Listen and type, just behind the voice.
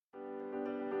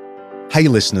Hey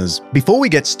listeners, before we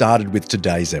get started with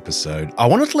today's episode, I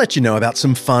wanted to let you know about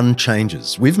some fun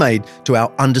changes we've made to our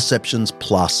Undeceptions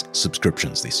Plus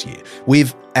subscriptions this year.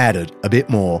 We've added a bit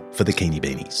more for the Keenie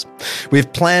Beanies. We've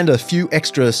planned a few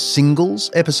extra singles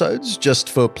episodes just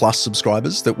for Plus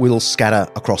subscribers that will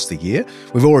scatter across the year.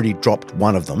 We've already dropped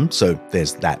one of them, so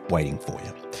there's that waiting for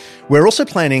you. We're also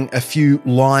planning a few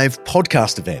live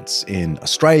podcast events in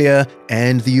Australia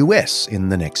and the US in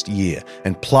the next year,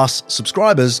 and Plus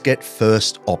subscribers get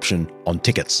first option on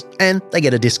tickets, and they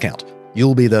get a discount.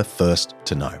 You'll be the first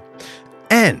to know.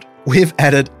 And we've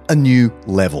added a new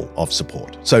level of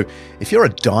support. So if you're a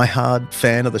diehard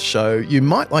fan of the show, you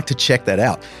might like to check that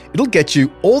out. It'll get you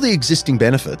all the existing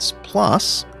benefits,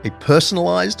 plus a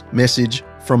personalised message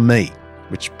from me,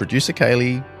 which producer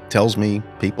Kaylee tells me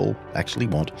people actually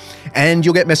want. And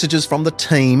you'll get messages from the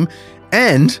team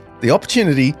and the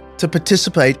opportunity to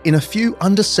participate in a few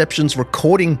Undeceptions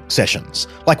recording sessions,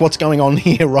 like what's going on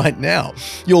here right now.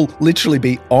 You'll literally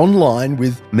be online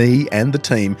with me and the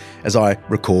team as I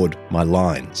record my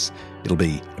lines. It'll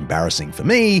be embarrassing for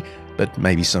me, but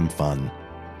maybe some fun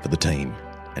for the team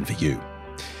and for you.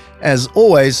 As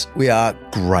always, we are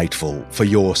grateful for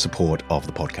your support of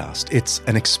the podcast. It's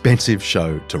an expensive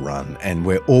show to run, and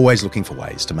we're always looking for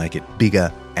ways to make it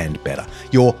bigger and better.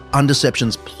 Your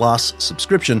Undeceptions Plus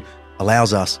subscription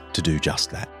allows us to do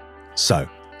just that. So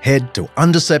head to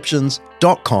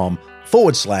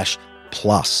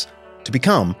undeceptions.com/plus to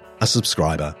become a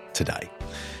subscriber today.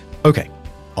 Okay,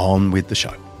 on with the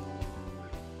show.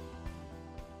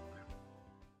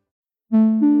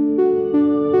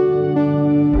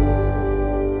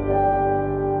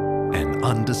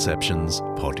 Undeceptions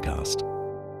podcast.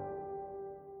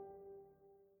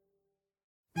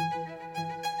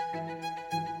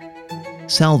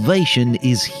 Salvation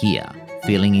is here.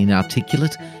 Feeling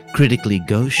inarticulate, critically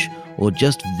gauche, or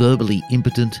just verbally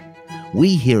impotent?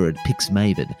 We here at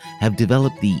Pixmaven have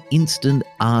developed the Instant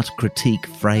Art Critique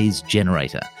Phrase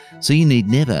Generator, so you need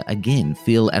never again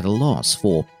feel at a loss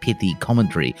for pithy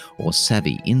commentary or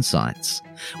savvy insights.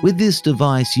 With this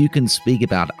device, you can speak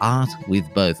about art with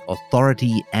both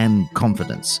authority and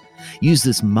confidence. Use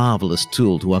this marvelous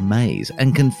tool to amaze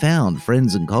and confound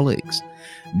friends and colleagues.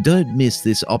 Don't miss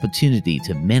this opportunity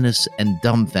to menace and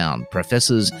dumbfound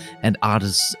professors and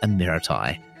artists and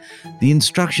meriti. The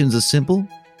instructions are simple.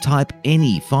 Type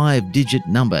any 5-digit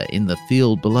number in the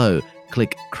field below,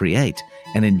 click Create,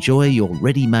 and enjoy your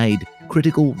ready-made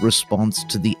critical response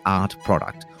to the art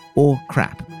product, or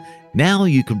crap. Now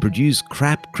you can produce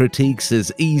crap critiques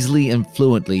as easily and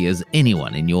fluently as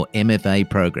anyone in your MFA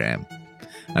program.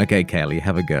 Okay, Kaylee,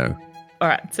 have a go. All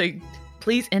right, so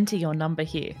please enter your number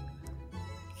here.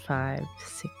 5,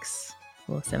 6,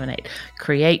 4, 7, 8.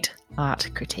 Create art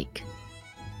critique.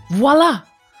 Voila!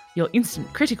 Your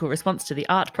instant critical response to the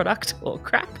art product, or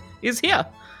crap, is here.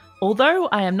 Although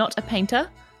I am not a painter,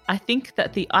 I think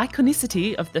that the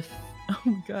iconicity of the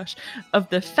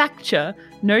facture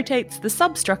notates the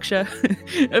substructure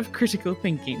of critical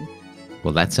thinking.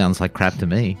 Well, that sounds like crap to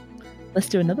me. Let's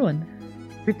do another one.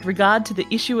 With regard to the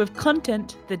issue of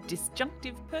content, the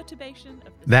disjunctive perturbation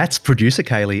of... That's producer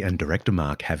Kaylee and director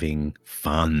Mark having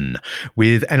fun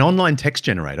with an online text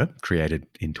generator created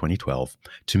in 2012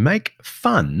 to make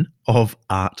fun of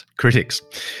art critics.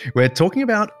 We're talking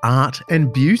about art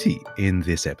and beauty in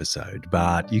this episode,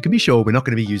 but you can be sure we're not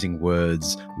going to be using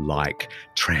words like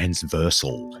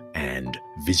transversal and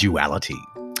visuality.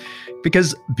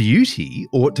 Because beauty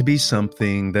ought to be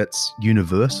something that's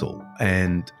universal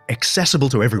and accessible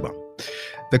to everyone.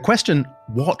 The question,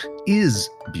 what is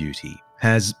beauty,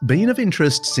 has been of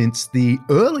interest since the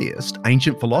earliest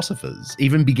ancient philosophers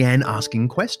even began asking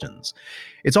questions.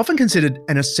 It's often considered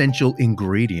an essential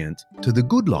ingredient to the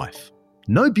good life.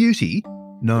 No beauty,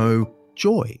 no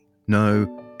joy, no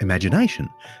imagination,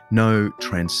 no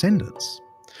transcendence.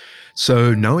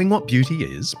 So knowing what beauty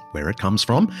is, where it comes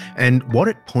from, and what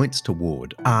it points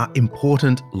toward are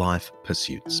important life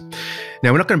pursuits.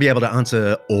 Now, we're not going to be able to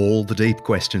answer all the deep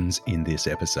questions in this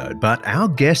episode, but our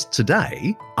guests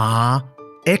today are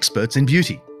experts in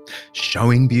beauty,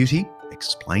 showing beauty,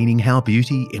 explaining how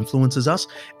beauty influences us,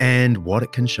 and what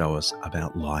it can show us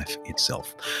about life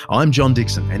itself. I'm John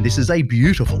Dixon, and this is a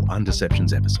beautiful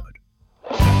Undeceptions episode.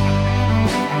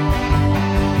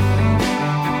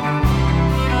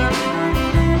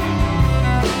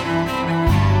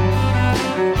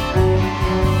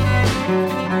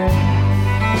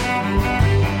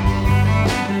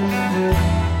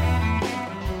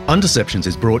 Undeceptions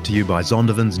is brought to you by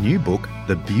Zondovan's new book,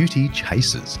 The Beauty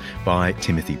Chasers, by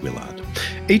Timothy Willard.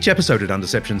 Each episode at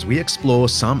Undeceptions, we explore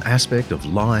some aspect of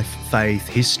life, faith,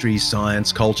 history,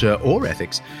 science, culture, or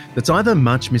ethics that's either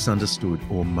much misunderstood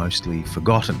or mostly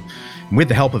forgotten. And with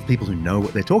the help of people who know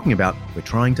what they're talking about, we're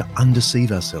trying to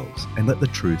undeceive ourselves and let the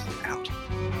truth out.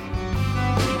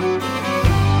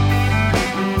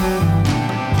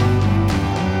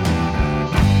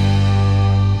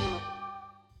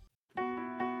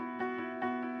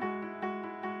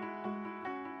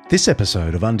 This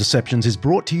episode of Undeceptions is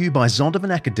brought to you by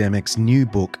Zondervan Academic's new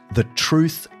book, The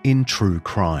Truth in True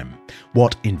Crime: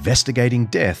 What Investigating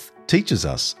Death Teaches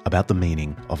Us About the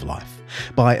Meaning of Life,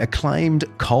 by acclaimed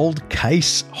cold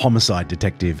case homicide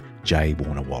detective J.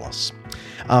 Warner Wallace.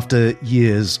 After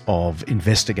years of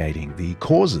investigating the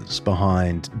causes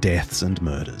behind deaths and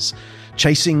murders,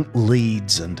 chasing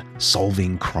leads and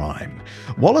solving crime,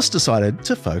 Wallace decided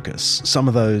to focus some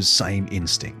of those same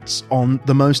instincts on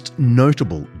the most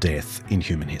notable death in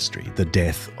human history, the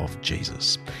death of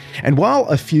Jesus. And while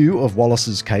a few of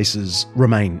Wallace's cases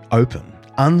remain open,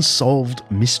 unsolved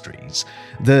mysteries,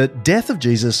 the death of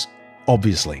Jesus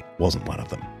obviously wasn't one of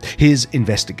them. His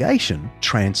investigation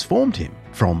transformed him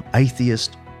from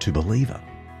atheist to believer.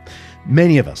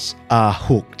 Many of us are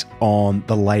hooked on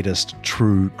the latest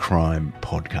true crime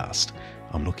podcast.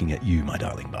 I'm looking at you, my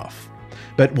darling buff.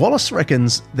 But Wallace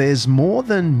reckons there's more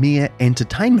than mere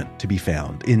entertainment to be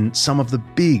found in some of the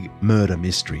big murder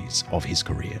mysteries of his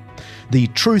career. The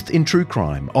Truth in True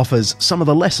Crime offers some of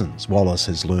the lessons Wallace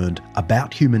has learned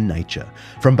about human nature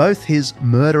from both his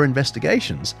murder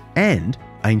investigations and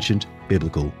ancient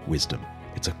biblical wisdom.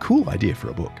 It's a cool idea for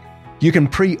a book. You can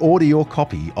pre-order your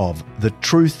copy of The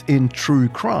Truth in True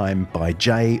Crime by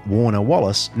J. Warner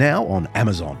Wallace now on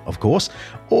Amazon, of course,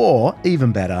 or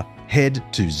even better, head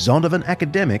to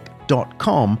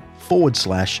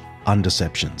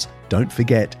zondervanacademic.com/undeceptions. Don't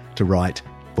forget to write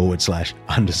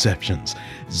 /undeceptions.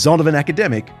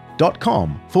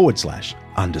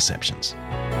 zondervanacademic.com/undeceptions.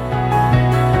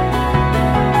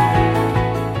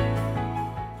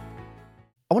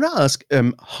 I want to ask,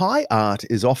 high art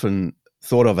is often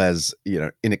thought of as,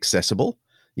 inaccessible,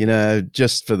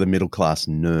 just for the middle-class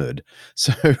nerd.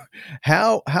 So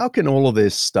how can all of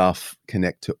this stuff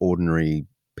connect to ordinary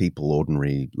people,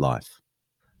 ordinary life?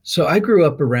 So I grew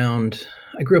up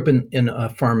in a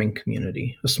farming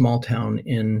community, a small town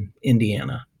in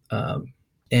Indiana.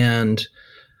 And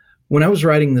when I was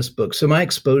writing this book, so my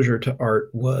exposure to art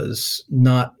was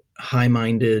not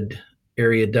high-minded,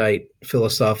 erudite,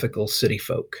 philosophical city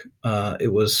folk.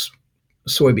 It was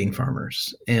soybean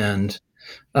farmers, and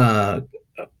our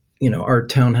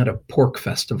town had a pork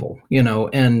festival,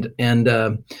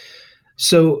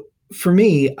 so for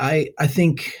me, I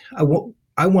think I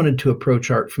wanted to approach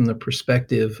art from the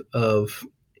perspective of,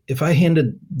 if I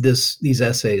handed these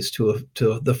essays to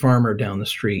the farmer down the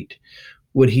street,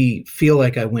 would he feel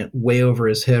like I went way over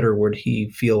his head, or would he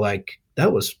feel like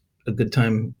that was a good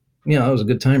time? That was a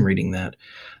good time reading that.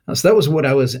 So that was what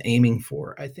I was aiming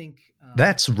for, I think.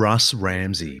 That's Russ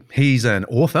Ramsey. He's an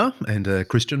author and a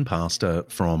Christian pastor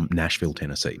from Nashville,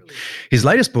 Tennessee. His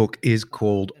latest book is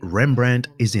called Rembrandt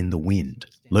is in the Wind: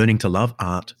 Learning to Love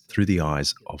Art Through the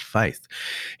Eyes of Faith.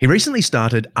 He recently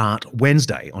started Art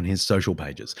Wednesday on his social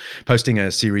pages, posting a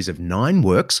series of 9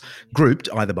 works grouped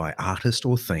either by artist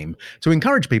or theme to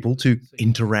encourage people to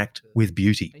interact with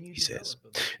beauty, he says.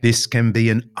 This can be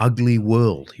an ugly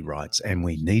world, he writes, and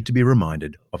we need to be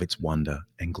reminded of its wonder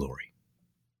and glory.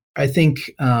 I think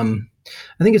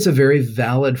it's a very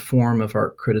valid form of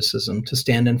art criticism to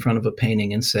stand in front of a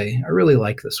painting and say, I really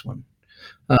like this one.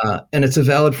 And it's a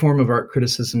valid form of art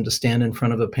criticism to stand in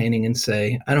front of a painting and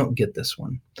say, I don't get this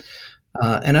one.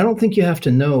 And I don't think you have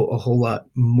to know a whole lot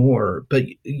more, but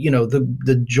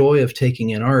the joy of taking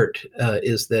in art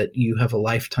is that you have a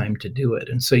lifetime to do it,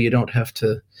 and so you don't have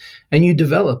to. And you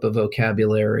develop a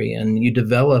vocabulary, and you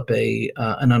develop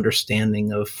an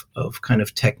understanding of kind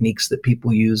of techniques that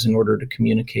people use in order to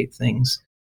communicate things.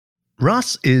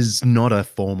 Russ is not a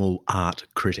formal art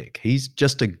critic. He's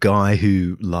just a guy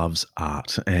who loves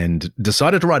art and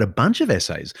decided to write a bunch of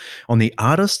essays on the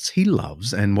artists he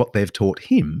loves and what they've taught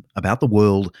him about the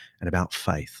world and about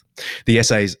faith. The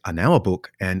essays are now a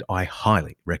book, and I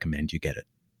highly recommend you get it.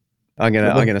 I'm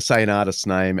gonna say an artist's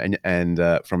name and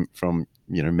from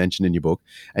mentioned in your book,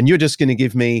 and you're just going to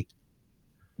give me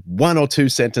 1 or 2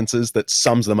 sentences that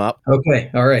sums them up.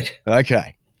 Okay. All right.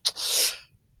 Okay.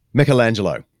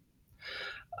 Michelangelo.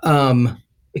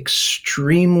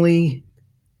 Extremely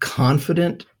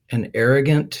confident and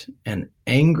arrogant and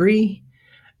angry,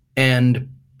 and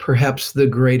perhaps the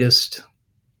greatest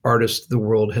artist the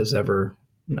world has ever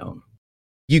known.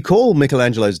 You call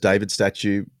Michelangelo's David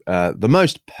statue the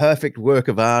most perfect work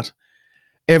of art,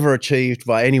 ever achieved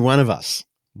by any one of us.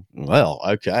 Well,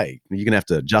 okay. You're going to have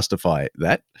to justify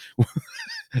that.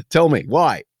 Tell me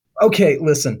why. Okay,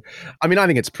 listen. I mean, I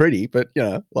think it's pretty, but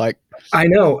I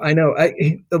know.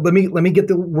 Let me get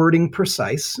the wording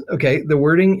precise. Okay, the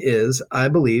wording is: I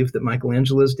believe that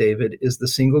Michelangelo's David is the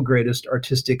single greatest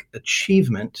artistic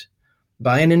achievement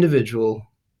by an individual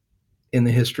in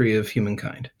the history of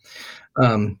humankind.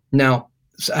 Now,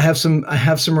 I have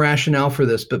some rationale for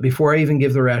this, but before I even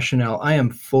give the rationale, I am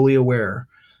fully aware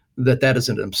that is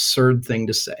an absurd thing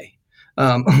to say.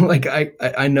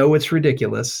 I know it's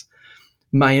ridiculous.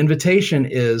 My invitation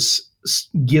is,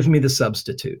 give me the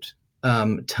substitute.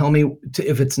 Tell me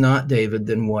if it's not David,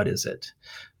 then what is it?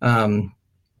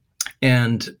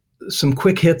 And some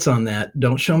quick hits on that.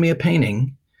 Don't show me a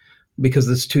painting because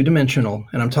it's two-dimensional,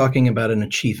 and I'm talking about an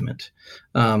achievement.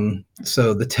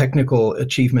 So the technical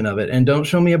achievement of it. And don't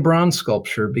show me a bronze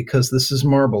sculpture because this is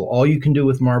marble. All you can do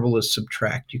with marble is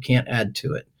subtract. You can't add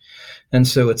to it. And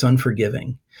so it's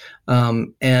unforgiving.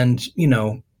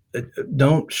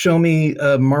 Don't show me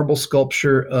a marble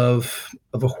sculpture of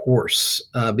a horse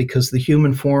because the naked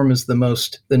human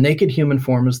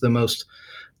form is the most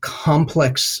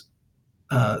complex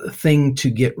thing to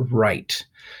get right,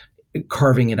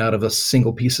 carving it out of a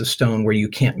single piece of stone where you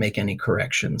can't make any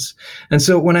corrections. And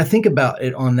so when I think about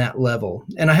it on that level,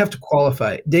 and I have to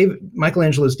qualify,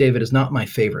 Michelangelo's David is not my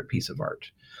favorite piece of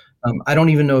art. I don't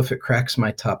even know if it cracks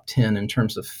my top 10 in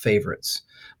terms of favorites,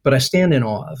 but I stand in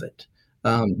awe of it.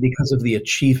 Because of the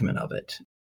achievement of it.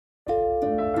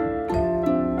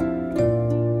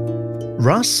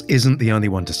 Russ isn't the only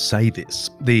one to say this.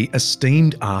 The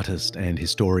esteemed artist and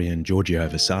historian Giorgio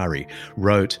Vasari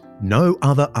wrote, "No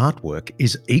other artwork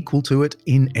is equal to it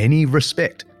in any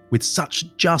respect. With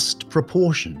such just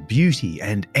proportion, beauty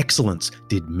and excellence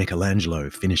did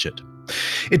Michelangelo finish it."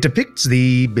 It depicts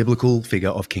the biblical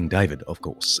figure of King David, of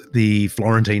course. The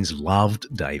Florentines loved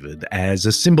David as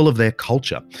a symbol of their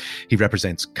culture. He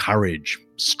represents courage,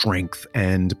 strength,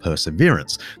 and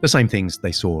perseverance, the same things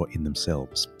they saw in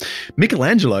themselves.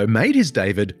 Michelangelo made his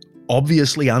David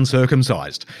obviously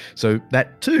uncircumcised, so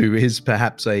that too is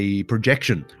perhaps a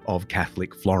projection of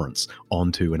Catholic Florence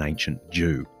onto an ancient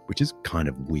Jew, which is kind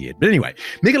of weird. But anyway,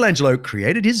 Michelangelo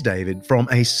created his David from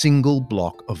a single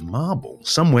block of marble,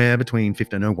 somewhere between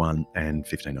 1501 and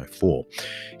 1504.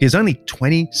 He was only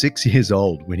 26 years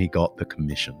old when he got the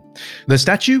commission. The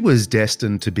statue was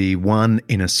destined to be one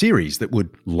in a series that would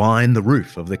line the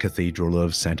roof of the Cathedral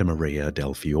of Santa Maria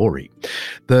del Fiore.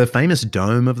 The famous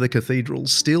dome of the cathedral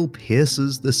still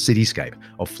pierces the cityscape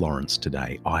of Florence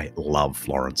today. I love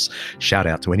Florence. Shout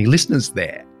out to any listeners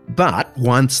there. But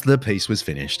once the piece was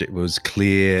finished, it was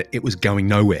clear it was going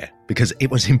nowhere because it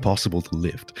was impossible to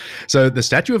lift. So the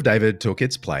statue of David took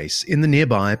its place in the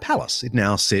nearby palace. It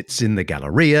now sits in the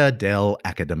Galleria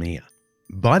dell'Accademia.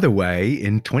 By the way,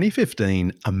 in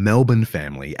 2015, a Melbourne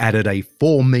family added a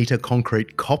 4-metre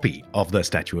concrete copy of the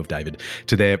statue of David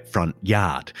to their front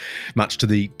yard, much to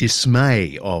the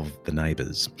dismay of the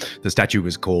neighbours. The statue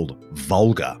was called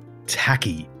vulgar,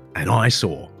 tacky, and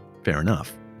eyesore. Fair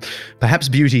enough. Perhaps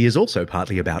beauty is also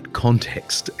partly about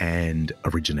context and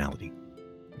originality.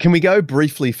 Can we go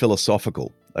briefly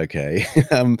philosophical? Okay.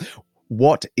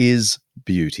 What is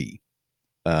beauty?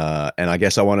 And I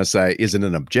guess I want to say, is it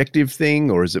an objective thing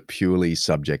or is it purely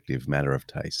subjective matter of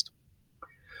taste?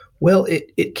 Well,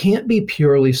 it can't be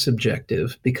purely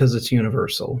subjective because it's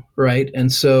universal, right?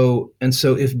 And so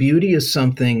if beauty is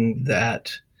something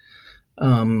that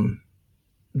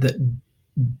that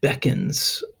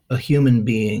beckons a human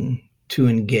being to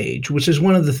engage, which is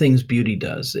one of the things beauty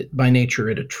does. By nature,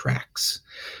 it attracts.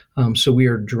 So we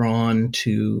are drawn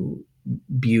to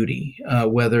beauty,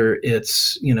 whether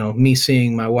it's, me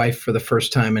seeing my wife for the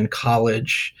first time in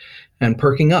college and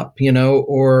perking up,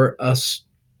 or us,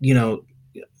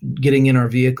 getting in our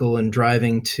vehicle and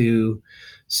driving to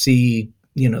see,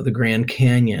 the Grand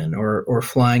Canyon, or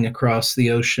flying across the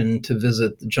ocean to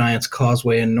visit the Giant's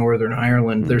Causeway in Northern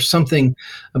Ireland. There's something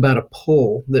about a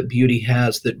pull that beauty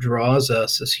has that draws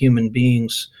us as human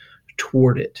beings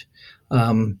toward it.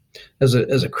 As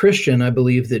a Christian, I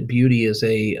believe that beauty is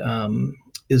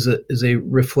a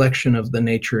reflection of the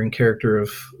nature and character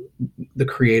of the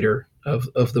Creator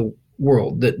of the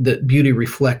world. That beauty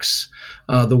reflects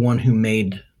the one who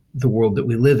made the world that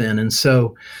we live in, and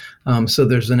so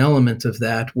there's an element of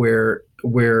that where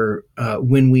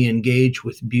when we engage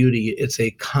with beauty, it's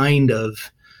a kind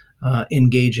of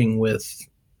engaging with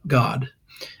God.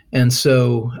 And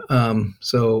so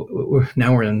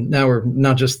we're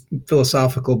not just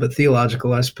philosophical but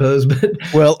theological, I suppose. But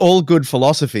well, all good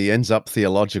philosophy ends up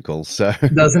theological, so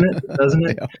doesn't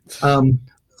it? Yeah.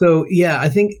 So yeah, I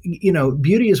think,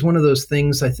 beauty is one of those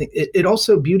things. I think it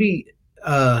also, beauty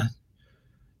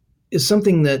is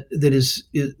something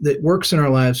that works in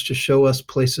our lives to show us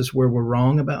places where we're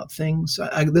wrong about things.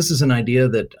 This is an idea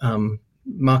that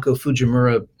Mako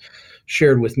Fujimura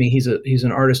shared with me. He's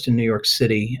an artist in New York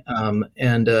City,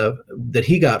 and that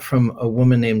he got from a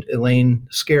woman named Elaine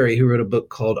Scarry, who wrote a book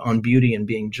called On Beauty and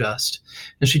Being Just.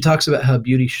 And she talks about how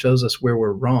beauty shows us where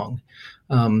we're wrong.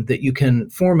 That you can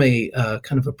form a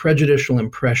kind of a prejudicial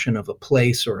impression of a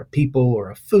place or a people or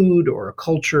a food or a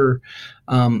culture.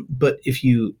 But if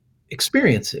you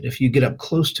experience it, if you get up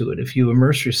close to it, if you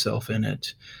immerse yourself in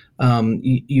it,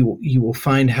 you will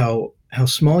find how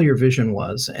small your vision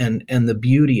was, and the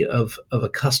beauty of a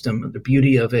custom, the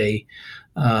beauty of a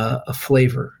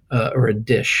flavor or a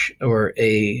dish or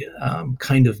a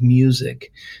kind of music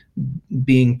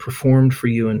being performed for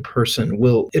you in person.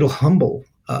 It'll humble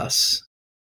us.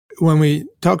 When we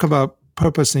talk about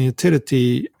purpose and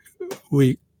utility,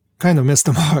 we kind of miss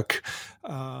the mark.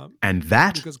 And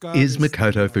that is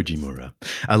Makoto Fujimura,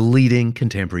 a leading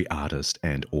contemporary artist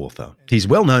and author. He's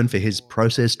well known for his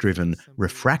process-driven,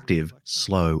 refractive,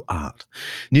 slow art.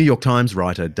 New York Times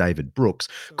writer David Brooks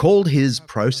called his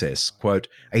process, quote,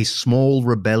 a small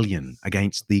rebellion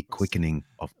against the quickening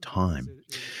of time.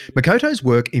 Makoto's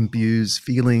work imbues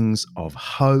feelings of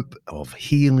hope, of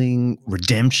healing,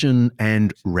 redemption,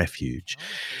 and refuge.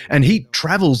 And he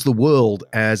travels the world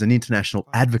as an international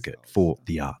advocate for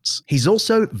the arts. He's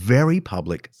also very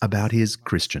public about his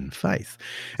Christian faith.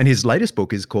 And his latest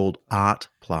book is called Art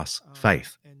Plus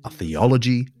Faith, a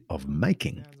theology of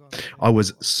making. I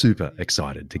was super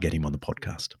excited to get him on the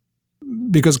podcast.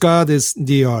 Because God is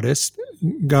the artist,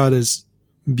 God is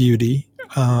beauty,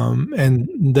 and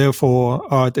therefore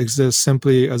art exists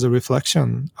simply as a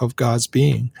reflection of God's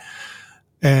being.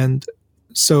 And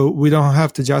so we don't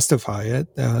have to justify it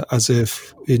as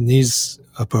if it needs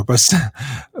a purpose,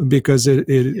 because it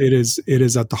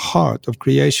is at the heart of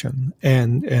creation.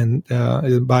 And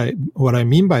by what I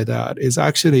mean by that is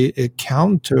actually it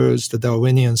counters the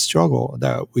Darwinian struggle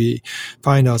that we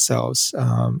find ourselves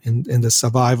in the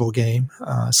survival game,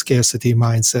 scarcity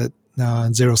mindset,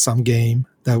 zero-sum game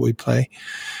that we play.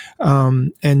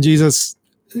 And Jesus,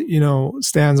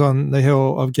 stands on the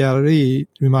hill of Galilee,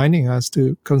 reminding us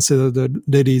to consider the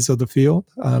lilies of the field,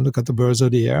 look at the birds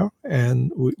of the air.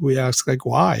 And we ask,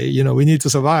 why? We need to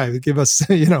survive. Give us,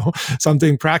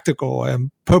 something practical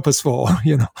and purposeful,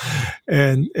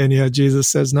 And Jesus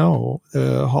says, no,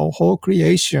 the whole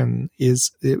creation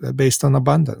is based on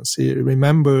abundance.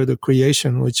 Remember the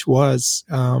creation which was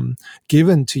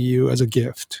given to you as a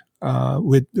gift,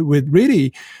 with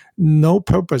really no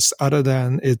purpose other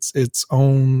than its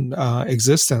own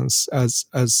existence as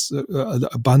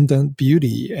abundant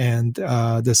beauty and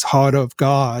this heart of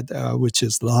God, which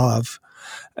is love,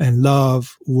 and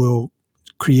love will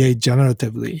create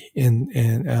generatively in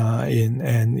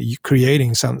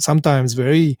creating sometimes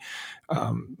very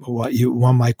what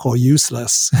one might call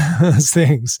useless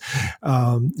things.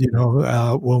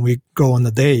 When we go on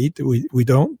a date, we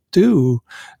don't do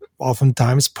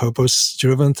oftentimes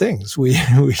purpose-driven things. We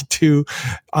do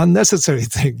unnecessary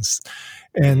things.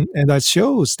 And that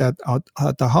shows that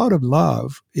at the heart of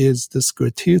love is this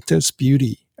gratuitous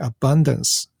beauty,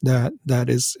 abundance that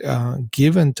is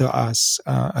given to us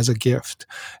as a gift.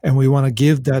 And we want to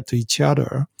give that to each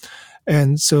other.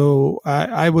 And so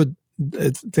I would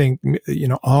think,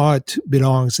 art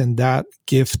belongs in that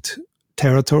gift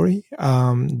territory,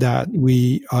 that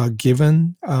we are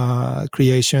given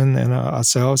creation and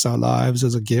ourselves, our lives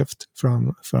as a gift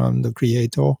from the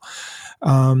Creator.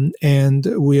 And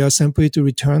we are simply to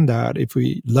return that. If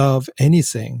we love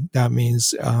anything, that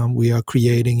means we are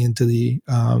creating into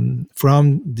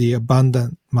from the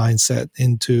abundant mindset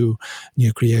into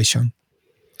new creation.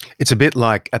 It's a bit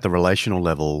like at the relational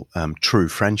level, true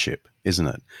friendship, isn't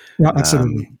it? Yeah,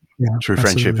 absolutely. True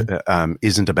friendship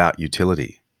isn't about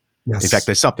utility. Yes. In fact,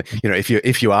 there's something,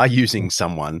 if you are using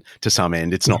someone to some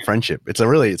end, it's not friendship. It's a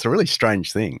really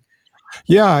strange thing.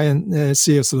 Yeah, and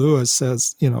C.S. Lewis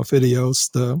says,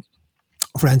 Phidios, the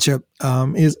friendship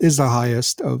is the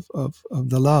highest of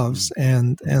the loves,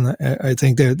 and I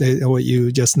think that what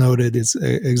you just noted is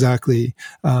exactly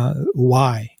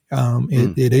why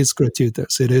it is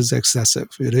gratuitous, it is excessive,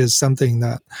 it is something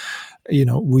that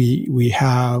we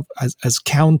have as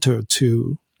counter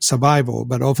to survival,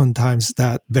 but oftentimes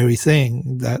that very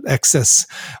thing, that excess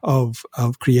of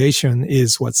creation,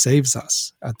 is what saves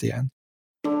us at the end.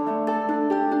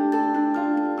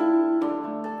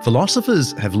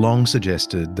 Philosophers have long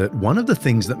suggested that one of the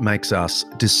things that makes us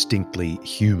distinctly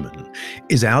human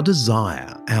is our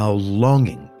desire, our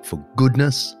longing for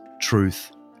goodness,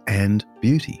 truth, and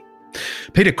beauty.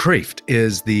 Peter Kreeft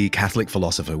is the Catholic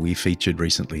philosopher we featured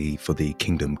recently for the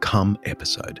Kingdom Come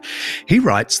episode. He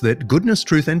writes that goodness,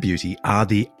 truth, and beauty are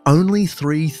the only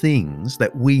three things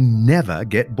that we never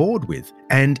get bored with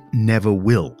and never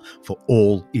will for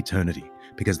all eternity,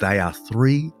 because they are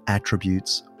three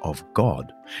attributes of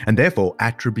God, and therefore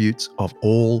attributes of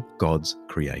all God's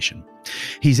creation.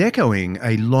 He's echoing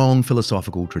a long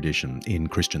philosophical tradition in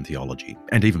Christian theology,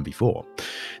 and even before.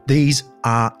 These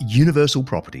are universal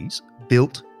properties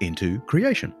built into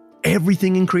creation.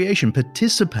 Everything in creation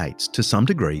participates to some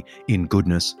degree in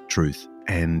goodness, truth,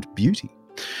 and beauty.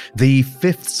 The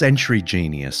 5th century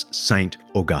genius, St.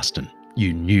 Augustine,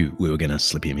 you knew we were going to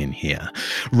slip him in here,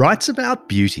 writes about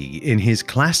beauty in his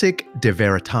classic De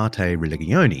Veritate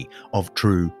Religione, of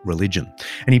true religion.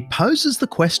 And he poses the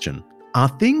question, are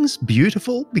things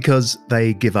beautiful because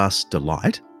they give us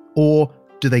delight, or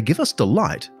do they give us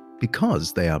delight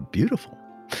because they are beautiful?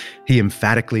 He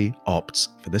emphatically opts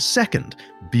for the second.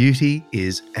 Beauty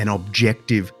is an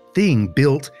objective thing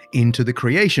built into the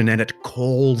creation, and it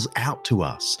calls out to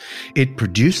us. It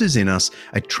produces in us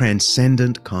a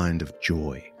transcendent kind of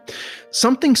joy.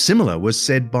 Something similar was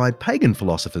said by pagan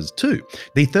philosophers too.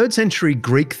 The 3rd century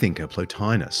Greek thinker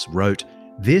Plotinus wrote,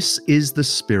 "This is the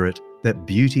spirit that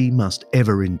beauty must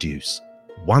ever induce,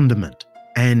 wonderment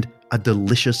and a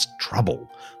delicious trouble,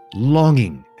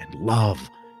 longing and love,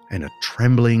 and a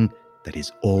trembling that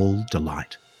is all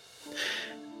delight."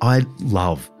 I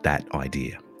love that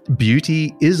idea.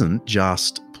 Beauty isn't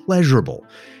just pleasurable.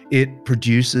 It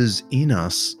produces in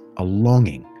us a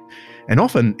longing. And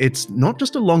often it's not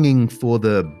just a longing for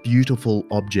the beautiful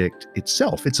object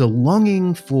itself. It's a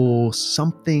longing for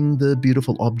something the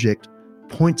beautiful object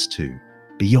points to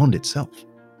beyond itself.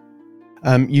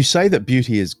 You say that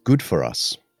beauty is good for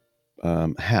us.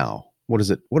 How? What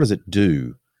does it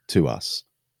do to us?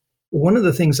 One of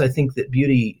the things I think that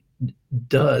beauty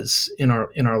does in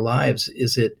our lives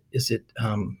is it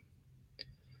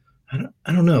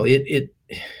I don't know, it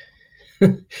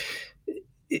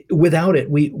without it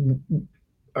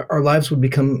our lives would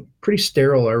become pretty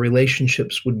sterile. Our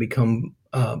relationships would become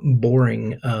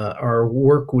boring. Our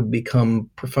work would become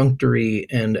perfunctory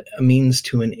and a means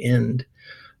to an end.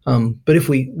 But if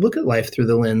we look at life through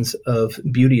the lens of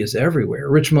beauty is everywhere,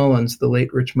 Rich Mullins, the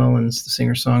late Rich Mullins, the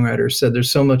singer-songwriter, said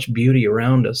there's so much beauty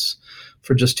around us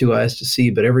for just two eyes to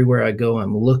see, but everywhere I go,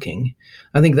 I'm looking.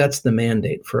 I think that's the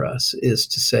mandate for us, is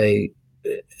to say,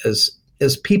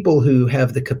 as people who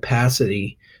have the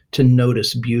capacity to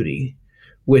notice beauty,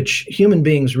 which human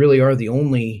beings really are the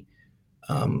only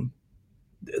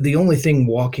thing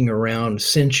walking around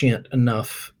sentient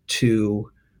enough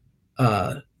to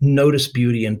notice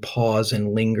beauty and pause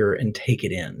and linger and take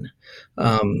it in.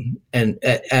 And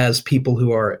as people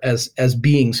who are, as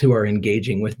beings who are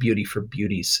engaging with beauty for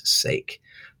beauty's sake.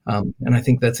 And I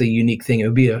think that's a unique thing. It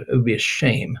would be a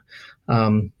shame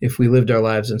if we lived our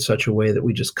lives in such a way that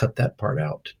we just cut that part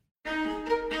out.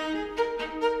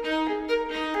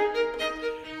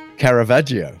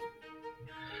 Caravaggio,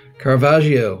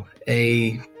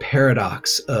 a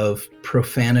paradox of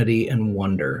profanity and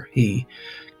wonder. He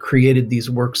created these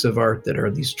works of art that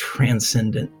are these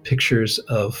transcendent pictures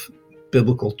of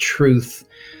biblical truth,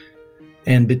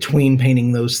 and between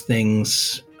painting those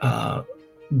things,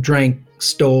 drank,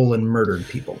 stole, and murdered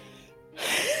people.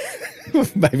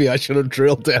 Maybe I should have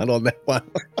drilled down on that one.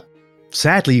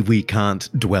 Sadly, we can't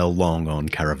dwell long on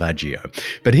Caravaggio,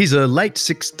 but he's a late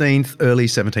 16th, early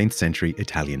 17th century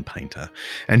Italian painter,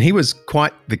 and he was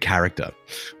quite the character.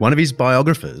 One of his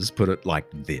biographers put it like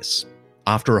this: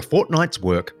 after a fortnight's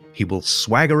work, he will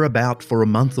swagger about for a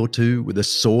month or two with a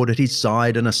sword at his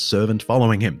side and a servant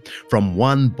following him, from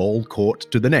one ball court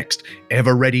to the next,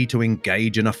 ever ready to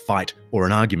engage in a fight or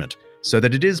an argument, so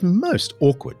that it is most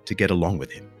awkward to get along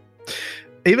with him.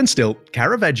 Even still,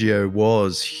 Caravaggio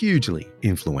was hugely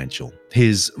influential.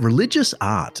 His religious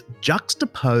art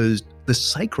juxtaposed the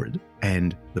sacred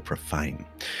and the profane.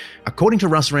 According to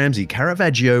Russ Ramsey,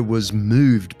 Caravaggio was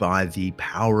moved by the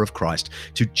power of Christ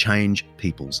to change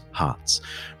people's hearts.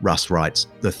 Russ writes,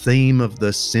 "The theme of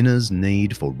the sinner's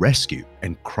need for rescue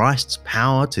and Christ's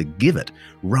power to give it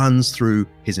runs through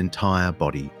his entire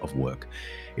body of work.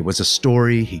 It was a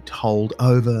story he told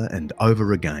over and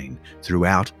over again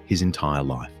throughout his entire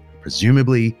life,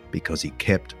 presumably because he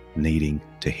kept needing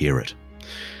to hear it."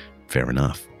 Fair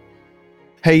enough.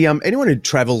 Hey, anyone who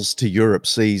travels to Europe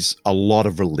sees a lot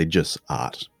of religious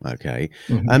art, okay?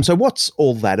 Mm-hmm. So what's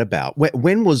all that about?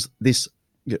 When was this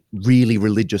really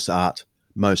religious art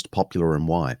most popular, and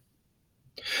why?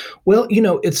 Well,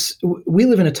 we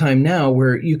live in a time now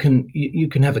where you can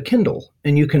have a Kindle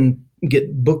and you can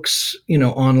get books,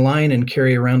 online and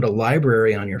carry around a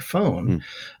library on your phone.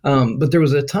 But there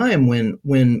was a time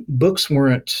when books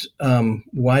weren't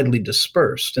widely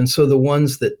dispersed. And so the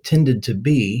ones that tended to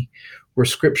be were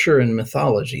scripture and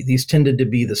mythology. These tended to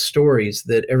be the stories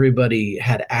that everybody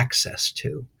had access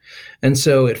to. And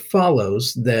so it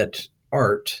follows that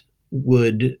art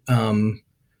would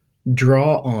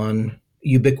draw on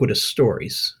ubiquitous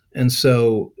stories. And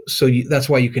so that's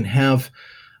why you can have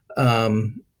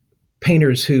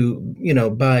painters who,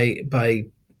 by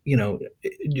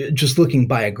just looking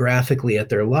biographically at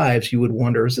their lives, you would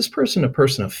wonder, is this person a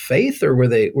person of faith, or were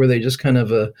they just kind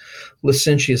of a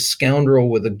licentious scoundrel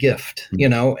with a gift,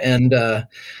 And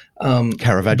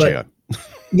Caravaggio.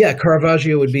 Yeah,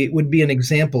 Caravaggio would be an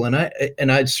example, and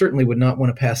I certainly would not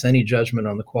want to pass any judgment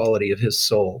on the quality of his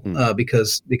soul,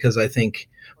 because I think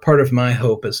part of my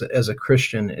hope as a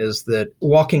Christian is that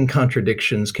walking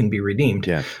contradictions can be redeemed,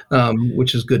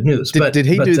 which is good news. Did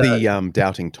he do the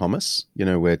doubting Thomas?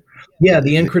 Where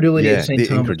the incredulity of Saint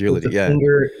Thomas, incredulity, with the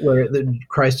finger, where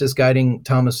Christ is guiding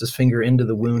Thomas's finger into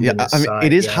the wound in his side.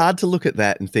 It is hard to look at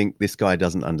that and think this guy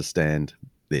doesn't understand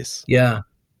this. Yeah.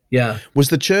 Was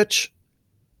the church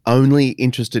only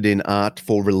interested in art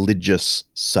for religious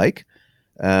sake,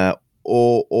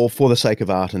 or for the sake of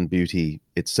art and beauty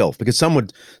itself? Because some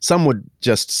would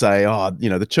just say,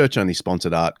 the church only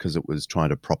sponsored art because it was trying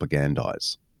to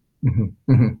propagandize.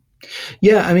 Mm-hmm. Mm-hmm.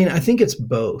 Yeah, I think it's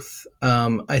both.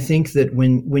 I think that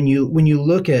when you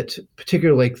look at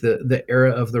particularly like the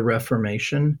era of the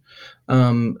Reformation,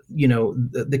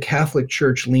 the Catholic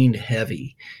Church leaned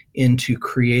heavy into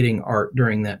creating art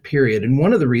during that period, and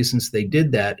one of the reasons they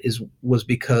did that was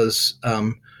because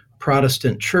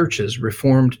Protestant churches,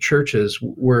 Reformed churches,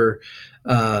 were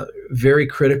very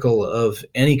critical of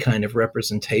any kind of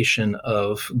representation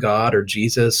of God or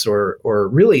Jesus, or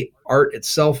really art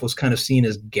itself was kind of seen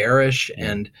as garish.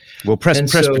 And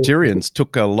Presbyterians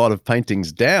took a lot of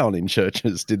paintings down in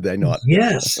churches, did they not?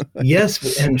 Yes,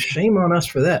 and shame on us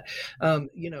for that.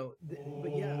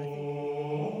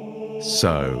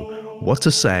 So, what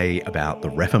to say about the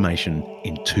Reformation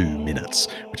in 2 minutes,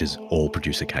 which is all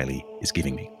producer Kaylee is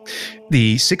giving me.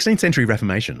 The 16th century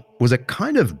Reformation was a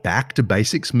kind of back to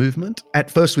basics movement, at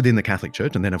first within the Catholic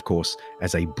Church, and then, of course,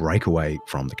 as a breakaway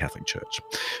from the Catholic Church.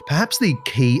 Perhaps the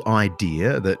key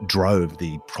idea that drove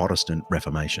the Protestant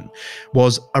Reformation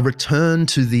was a return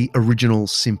to the original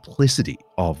simplicity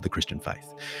of the Christian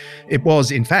faith. It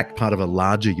was, in fact, part of a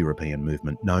larger European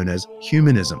movement known as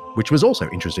humanism, which was also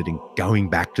interested in going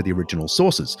back to the original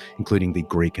sources, including the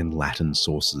Greek and Latin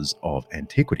sources of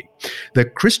antiquity. The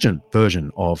Christian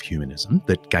version of humanism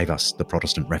that gave us the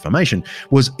Protestant Reformation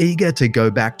was eager to go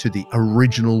back to the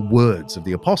original words of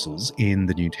the apostles in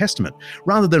the New Testament,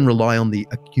 rather than rely on the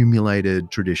accumulated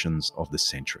traditions of the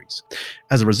centuries.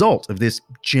 As a result of this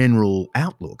general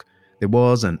outlook, there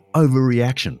was an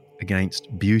overreaction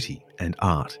against beauty and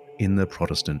art in the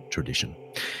Protestant tradition.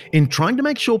 In trying to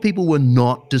make sure people were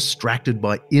not distracted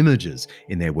by images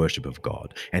in their worship of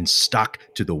God and stuck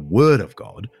to the Word of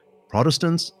God,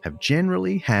 Protestants have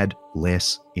generally had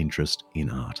less interest in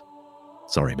art.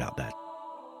 Sorry about that.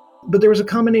 But there was a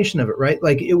combination of it, right?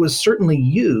 Like, it was certainly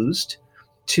used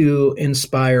to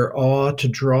inspire awe, to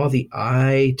draw the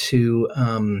eye,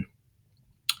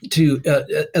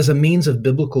 as a means of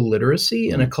biblical literacy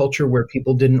in a culture where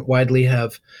people didn't widely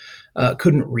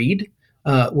couldn't read,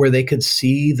 where they could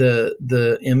see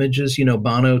the images.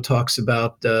 Bono talks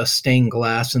about stained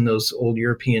glass in those old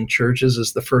European churches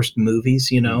as the first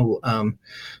movies,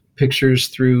 pictures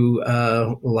through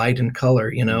light and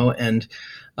color, and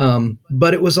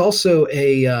but it was also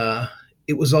a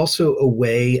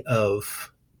way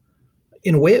of,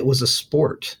 in a way, it was a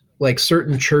sport. Like,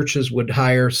 certain churches would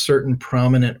hire certain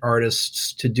prominent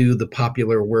artists to do the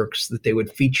popular works that they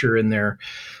would feature in their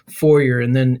foyer,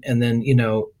 and then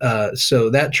so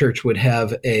that church would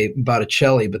have a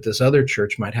Botticelli, but this other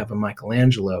church might have a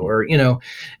Michelangelo, or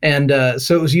and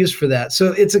so it was used for that.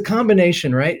 So it's a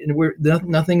combination, right? And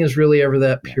nothing is really ever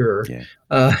that pure,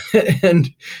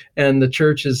 and the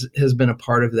church has been a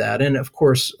part of that, and of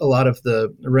course a lot of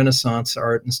the Renaissance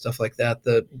art and stuff like that.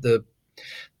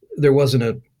 There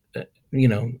wasn't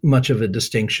much of a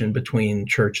distinction between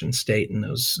church and state in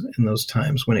those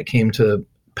times when it came to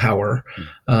power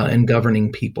and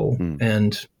governing people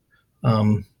and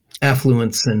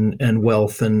affluence and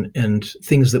wealth and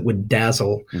things that would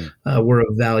dazzle were of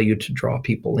value to draw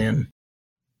people in.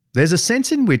 There's a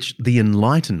sense in which the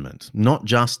Enlightenment, not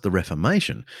just the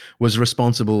Reformation, was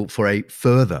responsible for a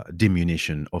further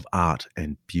diminution of art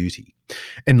and beauty.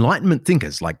 Enlightenment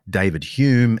thinkers like David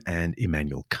Hume and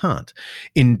Immanuel Kant,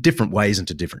 in different ways and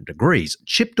to different degrees,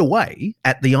 chipped away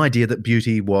at the idea that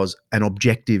beauty was an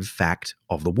objective fact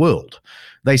of the world.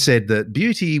 They said that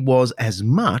beauty was as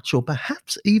much, or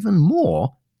perhaps even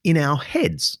more, in our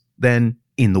heads than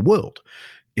in the world.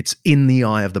 It's in the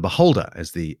eye of the beholder,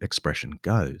 as the expression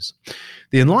goes.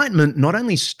 The Enlightenment not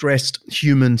only stressed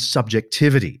human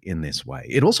subjectivity in this way,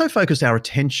 it also focused our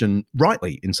attention,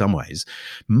 rightly in some ways,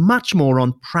 much more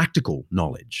on practical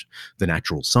knowledge, the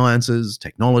natural sciences,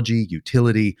 technology,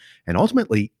 utility, and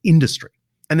ultimately industry.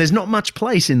 And there's not much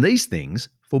place in these things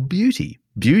for beauty.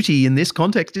 Beauty in this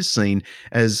context is seen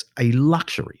as a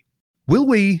luxury. Will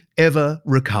we ever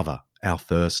recover our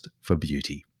thirst for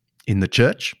beauty in the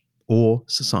church or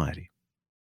society?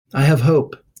 I have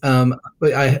hope.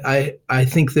 But I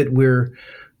think that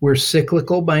we're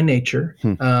cyclical by nature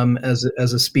as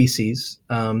a species.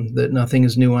 That nothing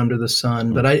is new under the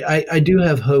sun. But I do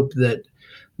have hope that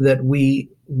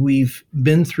we've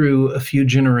been through a few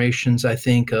generations, I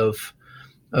think, of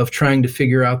trying to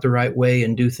figure out the right way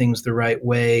and do things the right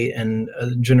way, and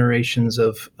generations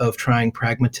of trying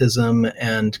pragmatism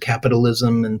and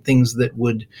capitalism and things that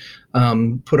would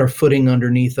put our footing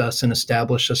underneath us and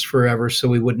establish us forever so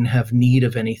we wouldn't have need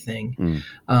of anything.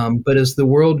 But as the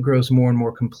world grows more and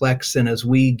more complex, and as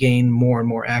we gain more and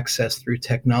more access through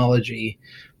technology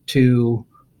to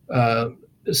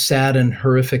sad and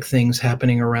horrific things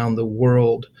happening around the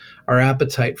world, our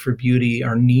appetite for beauty,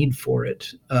 our need for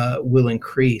it, will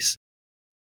increase.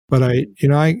 But I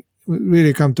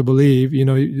really come to believe,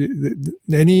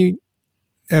 any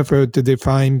effort to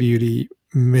define beauty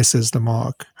misses the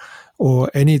mark, or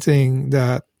anything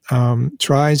that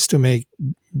tries to make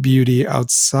beauty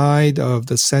outside of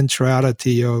the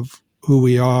centrality of who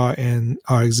we are and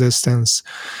our existence.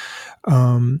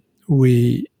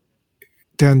 We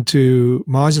tend to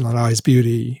marginalize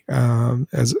beauty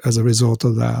as a result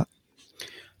of that.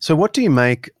 So what do you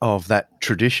make of that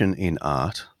tradition in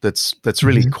art that's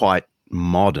really quite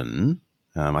modern?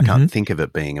 I can't think of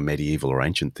it being a medieval or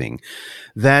ancient thing,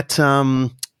 that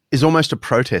is almost a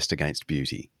protest against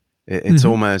beauty. It's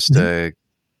almost a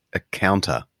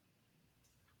counter.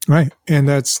 Right. And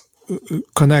that's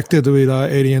connected with our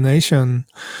alienation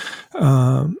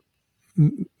of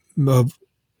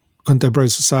contemporary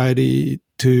society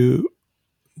to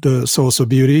the source of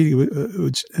beauty,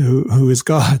 who is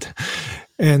God.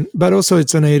 But also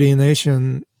it's an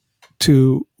alienation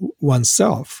to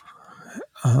oneself.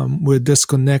 We're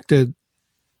disconnected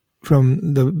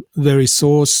from the very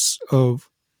source of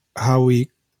how we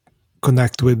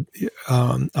connect with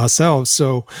ourselves.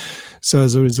 So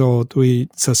as a result, we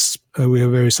are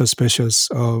very suspicious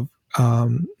of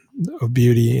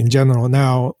beauty in general.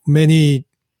 Now, many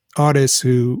artists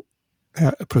who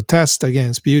protest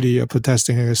against beauty are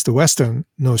protesting against the Western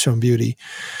notion of beauty,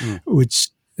 which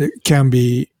can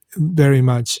be very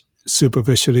much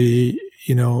superficially,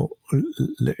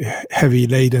 heavy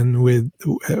laden with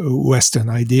Western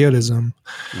idealism.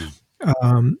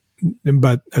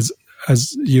 But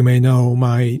as you may know,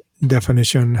 my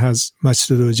definition has much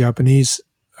to do with Japanese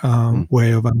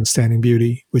way of understanding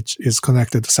beauty, which is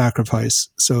connected to sacrifice.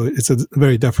 So it's a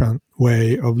very different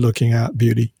way of looking at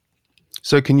beauty.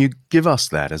 So can you give us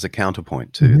that as a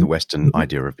counterpoint to the Western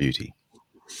idea of beauty?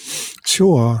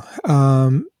 Sure.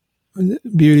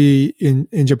 Beauty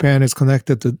in Japan is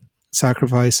connected to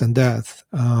sacrifice and death.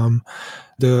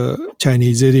 The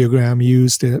Chinese ideogram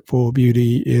used for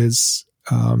beauty is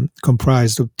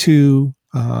comprised of two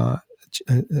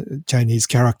Chinese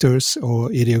characters or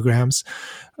ideograms.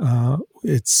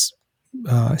 It's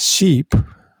sheep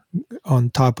on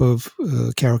top of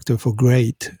character for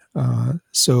great.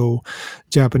 So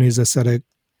Japanese aesthetic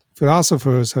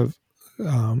philosophers have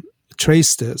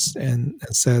traced this and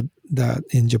said that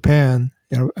in Japan,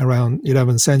 around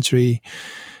 11th century,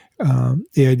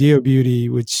 the idea of beauty,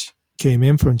 which came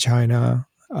in from China,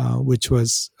 which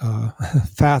was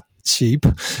fat sheep,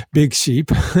 big sheep,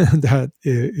 that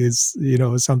is,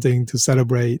 something to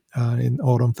celebrate in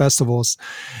autumn festivals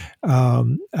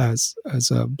as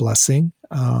a blessing,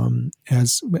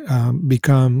 has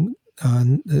become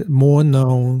more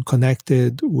known,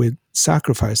 connected with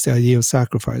sacrifice, the idea of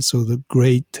sacrifice. So the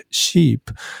great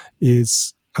sheep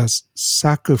is a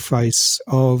sacrifice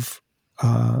of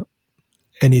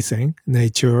anything,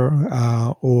 nature,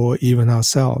 or even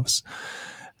ourselves.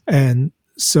 And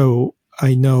so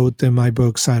I note in my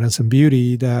book, Silence and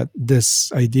Beauty, that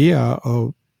this idea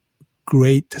of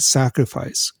great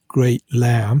sacrifice, great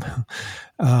lamb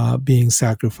being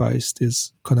sacrificed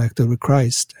is connected with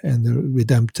Christ, and the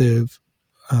redemptive,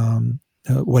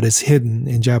 what is hidden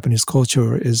in Japanese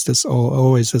culture is this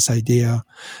always this idea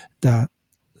that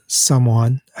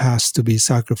someone has to be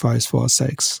sacrificed for our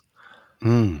sakes.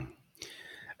 Mm.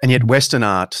 And yet Western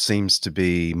art seems to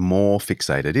be more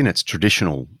fixated in its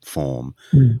traditional form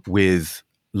with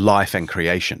life and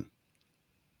creation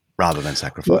rather than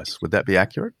sacrifice. Would that be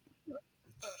accurate?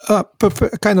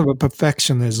 Kind of a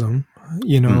perfectionism,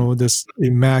 this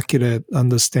immaculate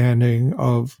understanding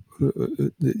of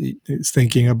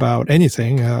thinking about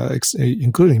anything,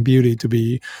 including beauty, to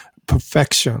be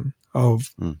perfection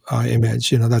of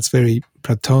image. That's very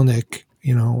Platonic,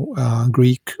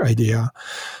 Greek idea.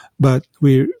 But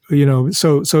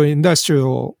so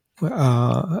industrial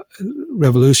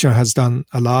revolution has done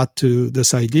a lot to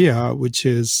this idea, which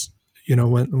is,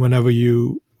 whenever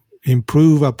you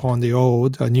improve upon the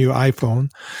old, a new iPhone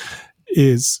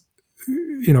is,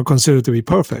 considered to be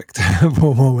perfect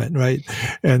for a moment, right?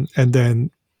 And then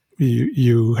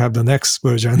you have the next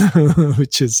version,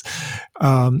 which is,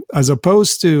 as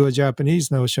opposed to a Japanese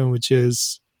notion, which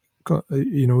is,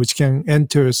 which can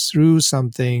enter through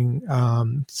something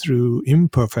through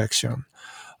imperfection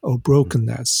or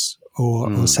brokenness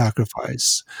or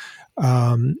sacrifice.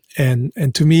 And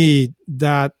to me,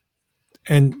 that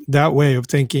way of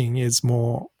thinking is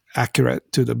more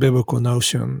accurate to the biblical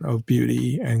notion of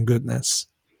beauty and goodness.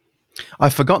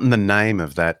 I've forgotten the name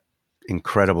of that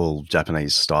incredible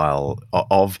Japanese style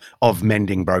of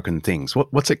mending broken things.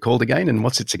 What's it called again, and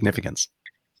what's its significance?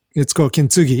 It's called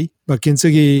kintsugi, but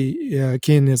kintsugi,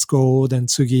 kin is gold and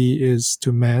tsugi is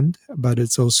to mend, but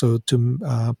it's also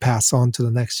to pass on to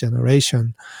the next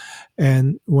generation.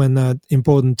 And when an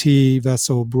important tea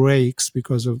vessel breaks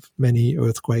because of many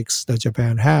earthquakes that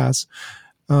Japan has,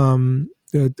 often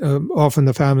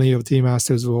the family of tea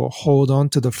masters will hold on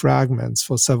to the fragments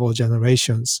for several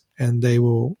generations, and they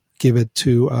will give it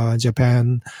to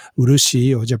Japan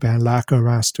urushi or Japan lacquer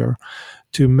master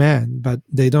to mend, but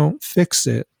they don't fix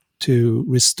it to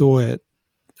restore it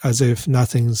as if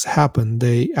nothing's happened.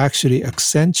 They actually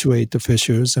accentuate the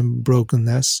fissures and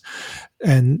brokenness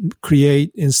and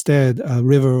create instead a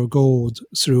river of gold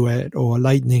through it, or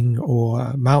lightning, or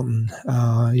a mountain,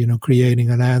 creating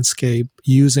a landscape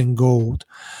using gold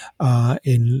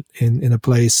in a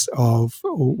place of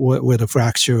where the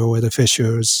fracture or where the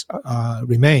fissures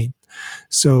remain.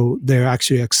 So they're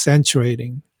actually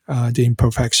accentuating the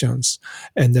imperfections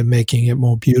and then making it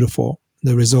more beautiful.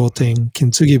 The resulting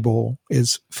kintsugi bowl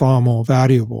is far more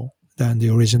valuable than the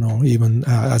original, even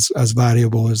as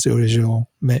valuable as the original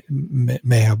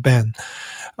may have been.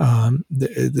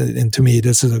 And to me,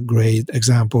 this is a great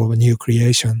example of a new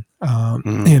creation. When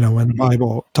the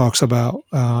Bible talks about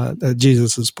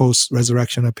Jesus'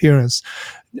 post-resurrection appearance,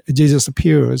 Jesus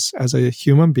appears as a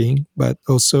human being, but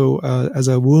also as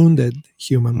a wounded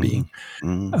human being.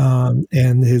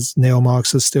 And his nail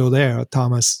marks are still there.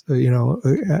 Thomas,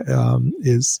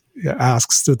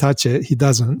 asks to touch it. He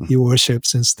doesn't. He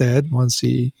worships instead once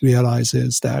he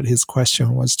realizes that his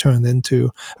question was turned into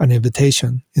an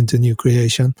invitation into new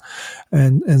creation.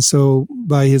 And so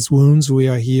by his wounds we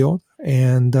are healed.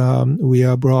 And we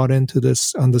are brought into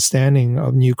this understanding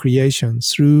of new creation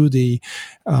through the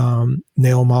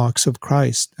nail marks of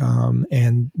Christ.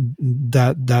 And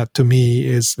that to me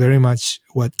is very much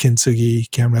what kintsugi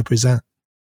can represent.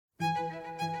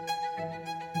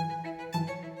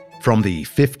 From the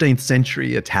 15th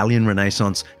century Italian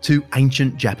Renaissance to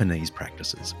ancient Japanese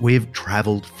practices, we've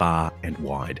travelled far and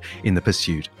wide in the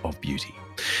pursuit of beauty.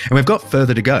 And we've got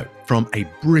further to go, from a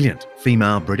brilliant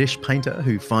female British painter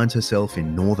who finds herself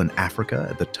in northern Africa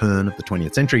at the turn of the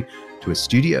 20th century to a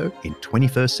studio in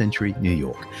 21st century New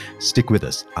York. Stick with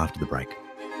us after the break.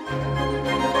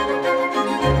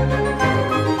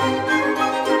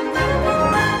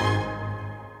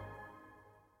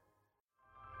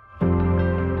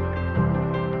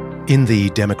 In the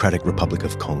Democratic Republic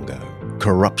of Congo,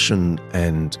 corruption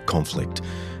and conflict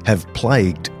have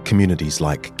plagued communities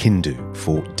like Kindu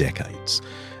for decades,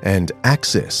 and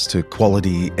access to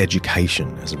quality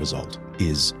education as a result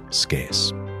is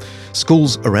scarce.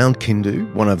 Schools around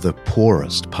Kindu, one of the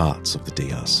poorest parts of the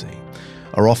DRC,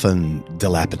 are often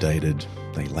dilapidated.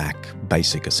 They lack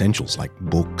basic essentials like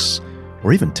books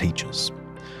or even teachers.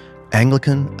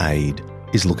 Anglican Aid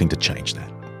is looking to change that.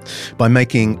 By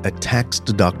making a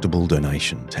tax-deductible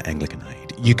donation to Anglican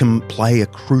Aid, you can play a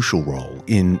crucial role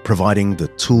in providing the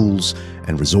tools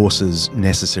and resources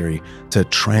necessary to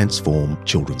transform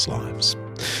children's lives.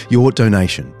 Your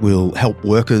donation will help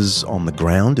workers on the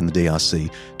ground in the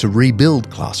DRC to rebuild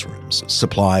classrooms,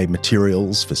 supply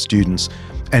materials for students,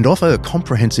 and offer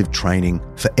comprehensive training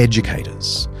for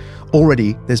educators.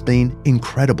 Already, there's been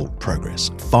incredible progress.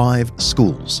 5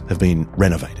 schools have been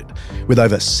renovated, with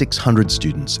over 600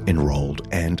 students enrolled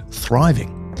and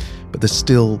thriving. But there's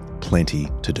still plenty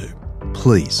to do.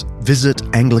 Please visit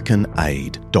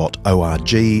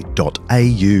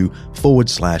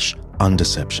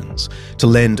anglicanaid.org.au/undeceptions to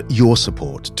lend your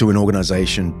support to an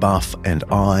organisation Buff and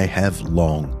I have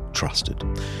long trusted.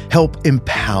 Help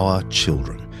empower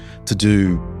children to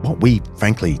do what we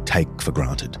frankly take for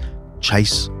granted: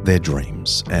 chase their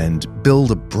dreams and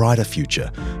build a brighter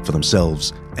future for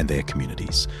themselves and their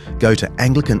communities. Go to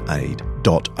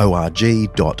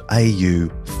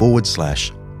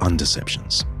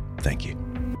anglicanaid.org.au/undeceptions. Thank you.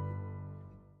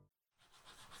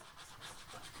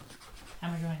 How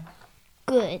am I going?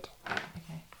 Good.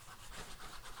 Okay.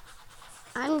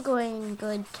 I'm going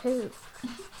good too.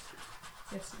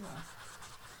 Yes, you are.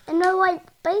 And no white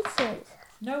spaces.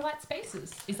 No white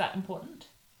spaces. Is that important?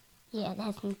 Yeah,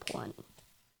 that's important.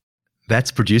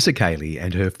 That's producer Kaylee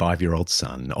and her 5-year-old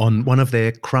son on one of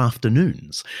their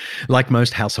crafternoons. Like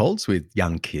most households with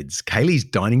young kids, Kaylee's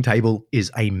dining table is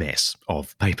a mess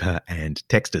of paper and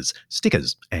texters,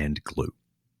 stickers and glue.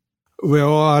 We're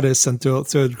all artists until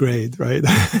 3rd grade, right?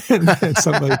 And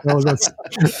somebody tells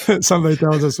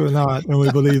us we're not, and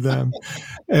we believe them.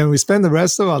 And we spend the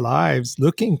rest of our lives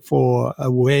looking for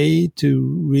a way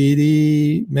to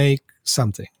really make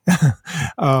something.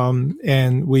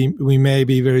 And we may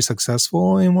be very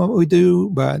successful in what we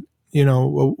do, but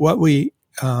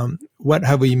what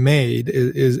have we made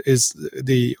is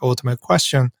the ultimate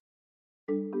question.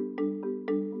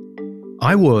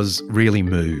 I was really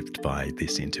moved by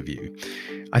this interview.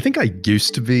 I think I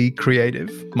used to be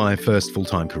creative. My first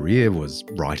full-time career was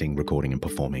writing, recording and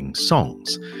performing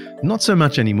songs. Not so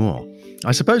much anymore.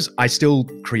 I suppose I still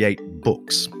create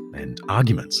books and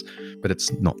arguments, but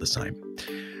it's not the same.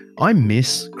 I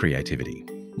miss creativity,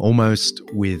 almost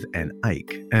with an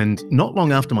ache. And not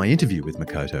long after my interview with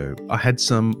Makoto, I had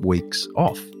some weeks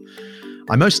off.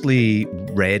 I mostly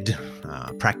read,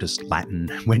 practiced Latin,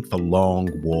 went for long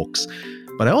walks,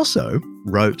 but I also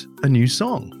wrote a new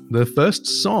song. The first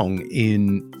song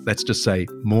in, let's just say,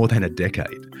 more than a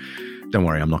decade. Don't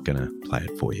worry, I'm not going to play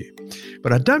it for you.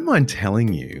 But I don't mind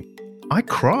telling you, I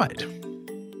cried.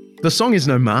 The song is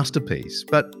no masterpiece,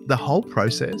 but the whole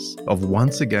process of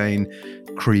once again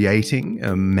creating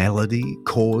a melody,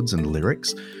 chords and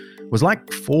lyrics was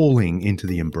like falling into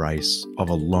the embrace of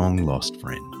a long-lost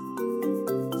friend.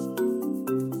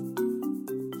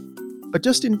 But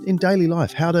just in daily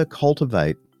life, how to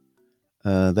cultivate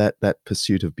that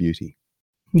pursuit of beauty?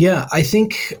 Yeah, I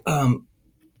think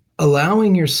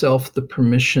allowing yourself the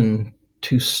permission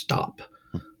to stop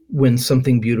when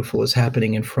something beautiful is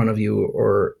happening in front of you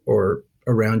or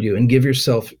around you, and give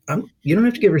yourself, you don't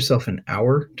have to give yourself an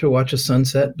hour to watch a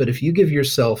sunset, but if you give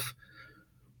yourself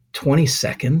 20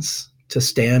 seconds to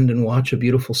stand and watch a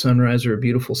beautiful sunrise or a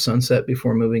beautiful sunset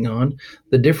before moving on,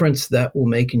 the difference that will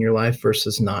make in your life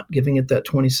versus not giving it that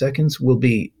 20 seconds will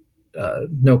be,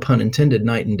 no pun intended,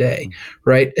 night and day,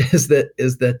 right? Is that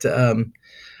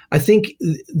I think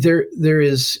there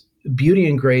is beauty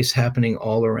and grace happening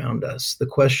all around us. The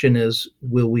question is,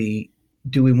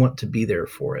 do we want to be there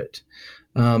for it?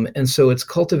 And so it's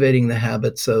cultivating the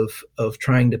habits of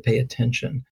trying to pay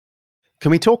attention.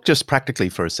 Can we talk just practically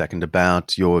for a second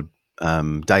about your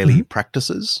daily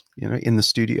practices, in the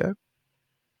studio?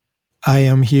 I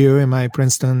am here in my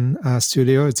Princeton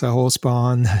studio. It's a whole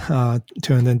spawn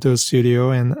turned into a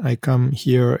studio, and I come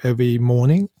here every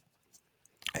morning.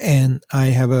 And I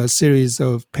have a series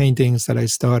of paintings that I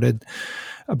started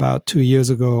about 2 years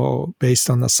ago based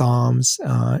on the Psalms.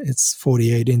 It's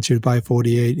 48 inches by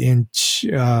 48 inch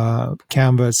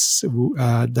canvas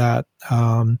that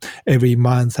every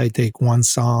month I take one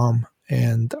Psalm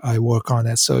and I work on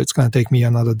it. So it's going to take me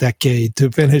another decade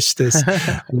to finish this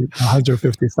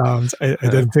 150 Psalms. I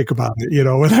didn't think about it,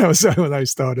 when I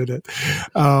started it.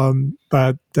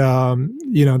 But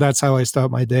that's how I start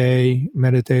my day,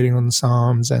 meditating on the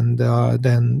Psalms. And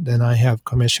then I have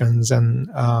commissions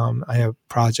and I have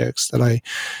projects that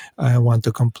I want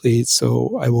to complete.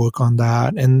 So I work on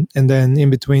that. And then in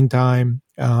between time,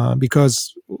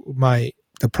 because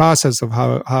the process of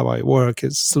how I work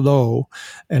is slow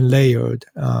and layered.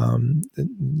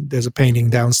 There's a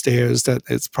painting downstairs that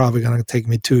it's probably going to take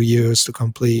me 2 years to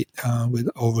complete with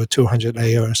over 200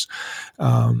 layers.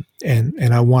 And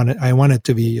I want it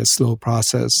to be a slow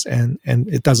process, and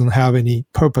it doesn't have any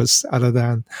purpose other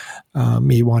than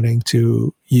me wanting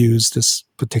to use this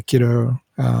particular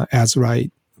azurite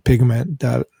pigment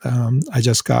that I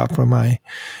just got from my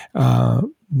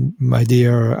my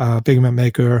dear pigment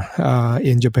maker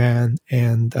in Japan,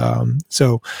 and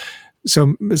so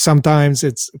sometimes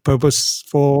it's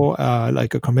purposeful,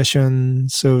 like a commission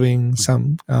serving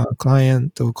some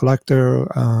client or collector.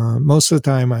 Most of the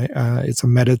time, it's a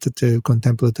meditative,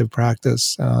 contemplative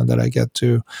practice that I get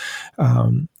to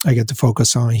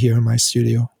focus on here in my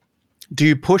studio. Do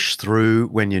you push through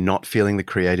when you're not feeling the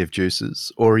creative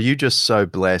juices, or are you just so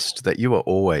blessed that you are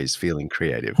always feeling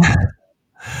creative?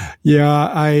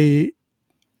 Yeah,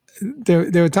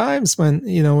 there are times when,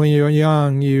 when you're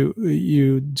young,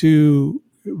 you do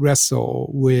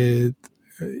wrestle with,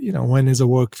 when is the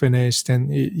work finished,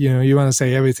 and you want to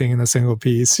say everything in a single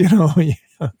piece,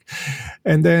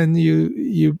 and then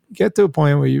you get to a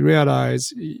point where you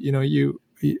realize,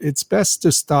 it's best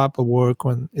to stop a work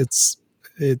when it's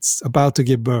about to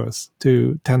give birth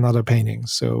to 10 other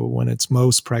paintings. So when it's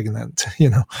most pregnant,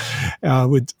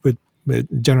 with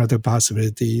generative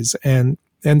possibilities, and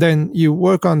then you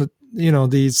work on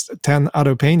these 10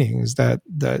 other paintings that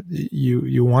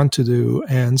you want to do.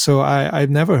 And so I've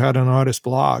never had an artist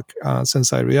block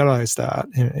since I realized that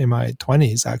in my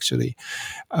 20s, actually,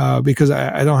 because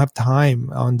I don't have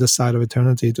time on this side of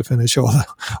eternity to finish all the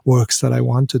works that I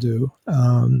want to do.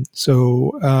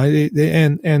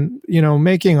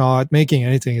 Making art, making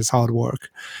anything is hard work.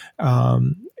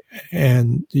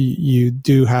 And you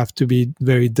do have to be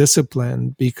very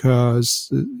disciplined because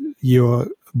you're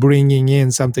bringing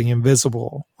in something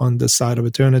invisible on the side of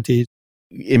eternity.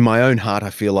 In my own heart, I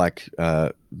feel like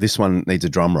this one needs a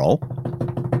drum roll.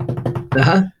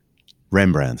 Uh-huh.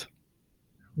 Rembrandt.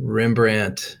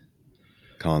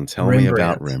 Colin, tell me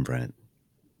about Rembrandt.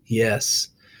 Yes.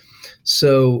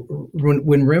 So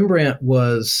when Rembrandt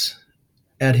was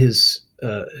at his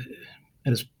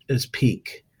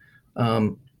peak,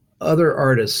 other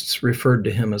artists referred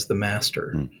to him as the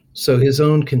master. So his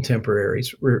own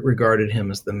contemporaries regarded him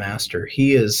as the master.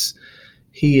 He is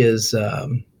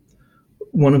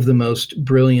one of the most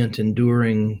brilliant,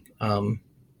 enduring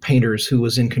painters who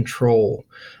was in control.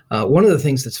 One of the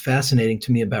things that's fascinating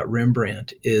to me about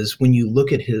Rembrandt is when you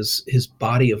look at his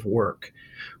body of work,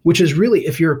 which is really,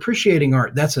 if you're appreciating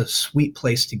art, that's a sweet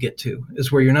place to get to,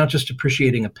 is where you're not just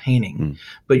appreciating a painting,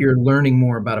 but you're learning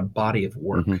more about a body of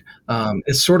work.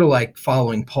 It's sort of like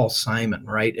following Paul Simon,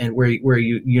 right? And where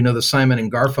you know the Simon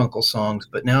and Garfunkel songs,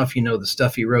 but now if you know the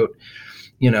stuff he wrote,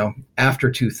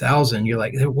 after 2000, you're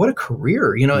like, what a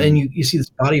career, and you see this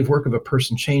body of work of a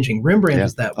person changing. Rembrandt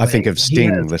is that way. I think of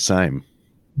Sting the same.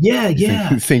 Yeah.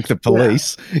 You think the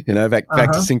Police, back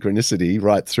to Synchronicity,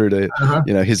 right through to,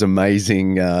 his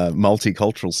amazing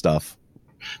multicultural stuff.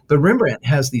 But Rembrandt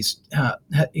has these,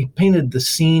 he painted the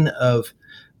scene of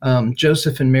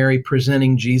Joseph and Mary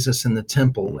presenting Jesus in the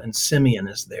temple, and Simeon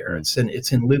is there. It's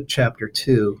in Luke chapter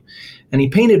 2. And he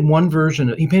painted one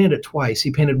version, he painted it twice.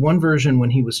 He painted one version when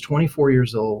he was 24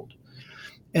 years old,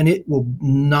 and it will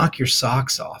knock your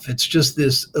socks off. It's just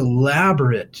this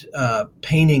elaborate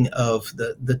painting of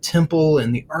the temple,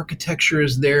 and the architecture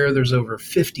is there. There's over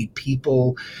 50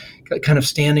 people kind of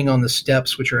standing on the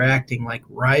steps, which are acting like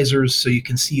risers, so you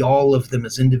can see all of them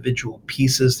as individual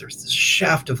pieces. There's this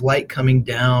shaft of light coming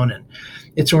down, and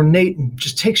it's ornate and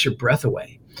just takes your breath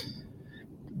away.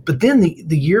 But then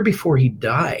the year before he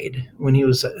died, when he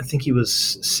was, I think he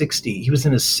was 60, he was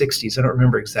in his 60s, I don't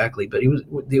remember exactly, but it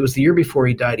was the year before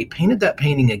he died, he painted that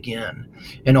painting again,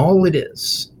 and all it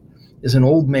is an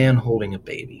old man holding a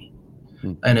baby.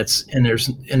 And it's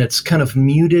kind of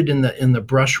muted in the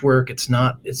brushwork. It's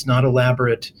not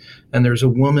elaborate, and there's a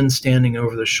woman standing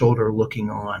over the shoulder looking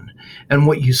on. And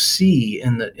what you see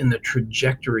in the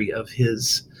trajectory of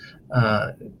his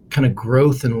kind of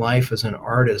growth in life as an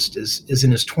artist is in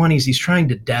his 20s. He's trying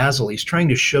to dazzle. He's trying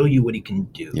to show you what he can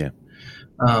do. Yeah.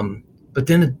 But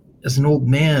then as an old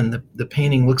man, the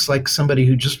painting looks like somebody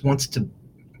who just wants to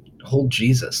hold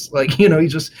Jesus. Like, he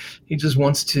just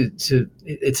wants to,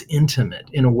 it's intimate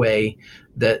in a way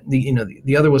that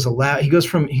the other was he goes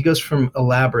from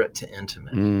elaborate to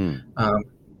intimate.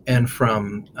 And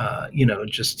from,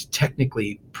 just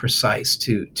technically precise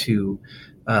to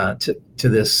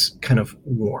this kind of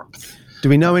warmth. Do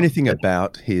we know anything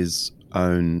about his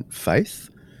own faith?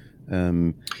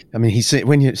 Some of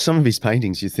his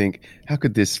paintings, you think, how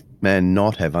could this man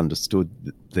not have understood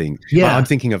things? Yeah. Well, I'm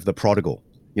thinking of the prodigal,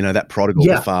 that prodigal,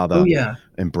 the father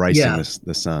embracing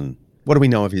the son. What do we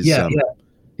know of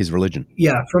his religion?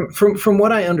 Yeah, from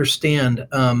what I understand,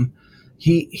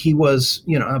 he was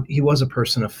a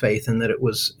person of faith, and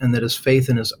that his faith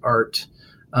and his art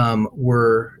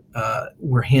were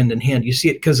hand in hand. You see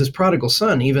it because his prodigal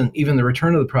son, even the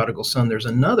Return of the Prodigal Son, there's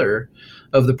another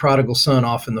of the prodigal son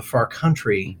off in the far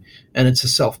country, and it's a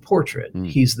self-portrait.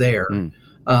 He's there.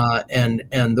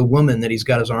 and the woman that he's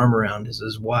got his arm around is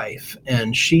his wife,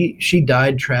 and she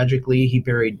died tragically. He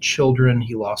buried children.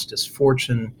 He lost his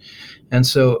fortune, and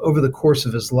so over the course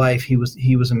of his life, he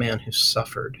was a man who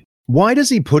suffered. Why does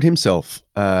he put himself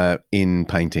in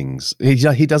paintings? He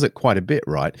does it quite a bit,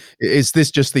 right? Is this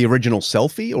just the original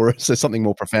selfie, or is there something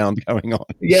more profound going on?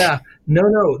 Yeah,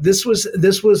 no. This was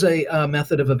a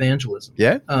method of evangelism.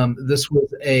 Yeah. This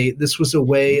was a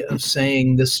way of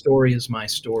saying this story is my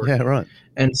story. Yeah, right.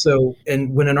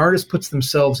 And when an artist puts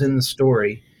themselves in the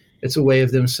story, it's a way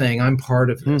of them saying I'm part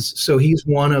of this. So he's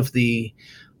one of the.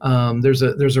 There's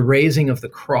a raising of the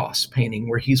cross painting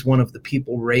where he's one of the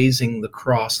people raising the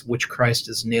cross which Christ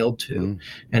is nailed to,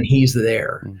 and he's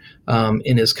there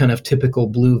in his kind of typical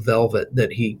blue velvet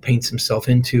that he paints himself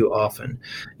into often.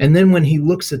 And then when he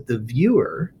looks at the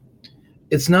viewer,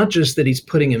 it's not just that he's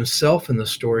putting himself in the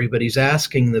story, but he's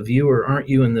asking the viewer, aren't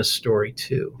you in this story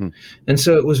too? And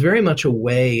so it was very much a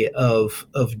way of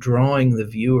drawing the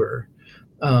viewer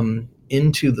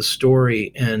into the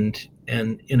story and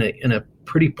in a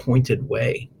pretty pointed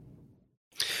way.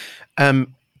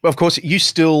 Of course, you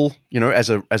still, as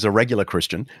a regular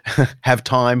Christian, have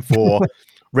time for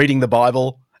reading the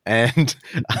Bible and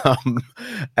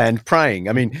praying.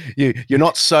 I mean, you're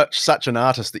not such an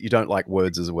artist that you don't like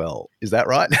words as well. Is that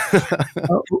right?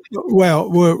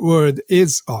 Well, word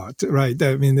is art, right?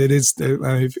 I mean, it is.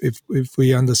 If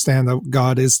we understand that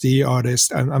God is the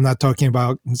artist, I'm not talking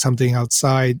about something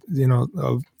outside,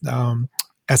 of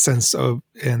essence of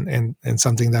and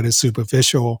something that is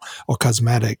superficial or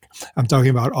cosmetic. I'm talking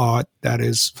about art that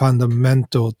is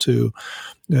fundamental to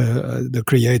the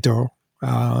creator,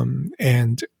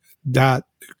 and that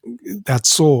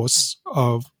source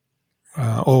of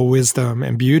all wisdom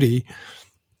and beauty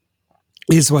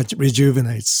is what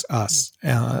rejuvenates us,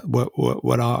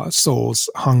 what our souls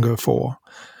hunger for,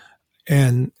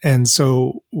 and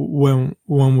so when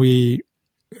we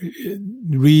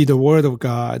read the Word of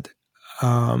God,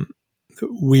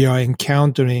 we are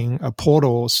encountering a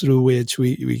portal through which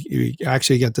we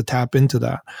actually get to tap into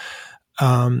that.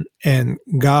 And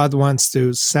God wants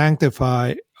to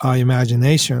sanctify our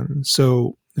imagination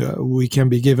so we can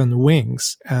be given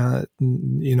wings.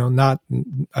 Not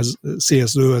as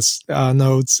C.S. Lewis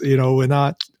notes, we're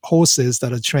not horses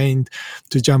that are trained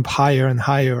to jump higher and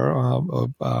higher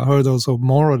hurdles of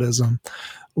moralism.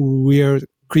 We are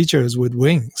creatures with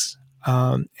wings.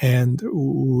 And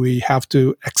we have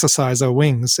to exercise our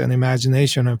wings and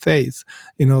imagination and faith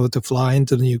in order to fly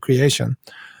into the new creation.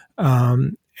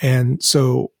 And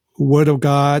so Word of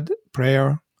God,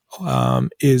 prayer,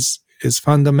 is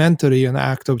fundamentally an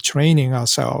act of training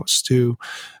ourselves to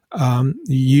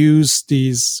use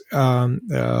these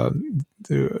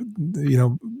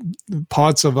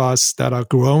parts of us that are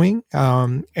growing.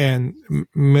 And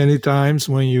many times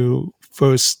when you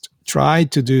first try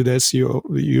to do this,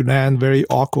 you land very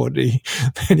awkwardly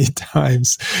many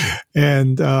times,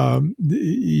 and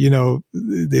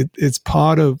it's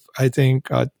part of, I think,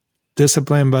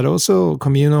 discipline, but also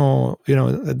communal.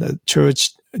 The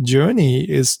church journey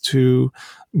is to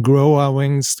grow our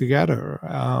wings together,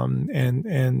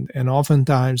 and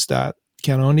oftentimes that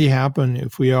can only happen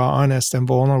if we are honest and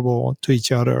vulnerable to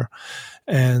each other.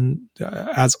 And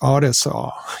as artists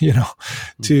are,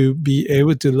 to be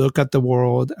able to look at the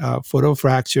world full of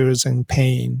fractures and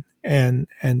pain, and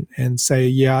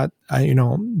say,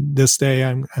 this day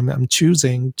I'm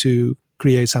choosing to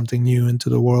create something new into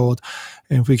the world.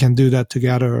 And if we can do that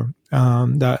together,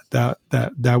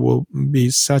 that will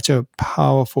be such a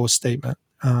powerful statement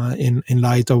in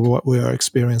light of what we are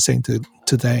experiencing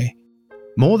today.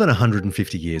 More than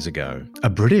 150 years ago, a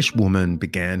British woman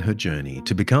began her journey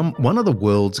to become one of the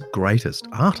world's greatest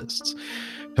artists.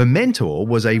 Her mentor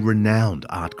was a renowned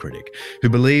art critic who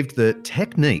believed that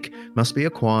technique must be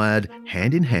acquired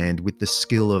hand in hand with the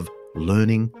skill of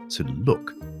learning to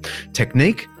look.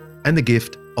 Technique and the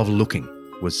gift of looking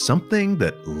was something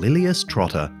that Lilias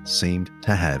Trotter seemed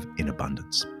to have in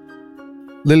abundance.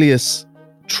 Lilias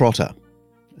Trotter.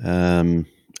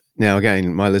 Now,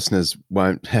 again, my listeners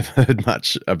won't have heard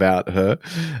much about her.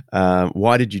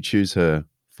 Why did you choose her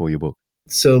for your book?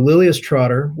 So Lilias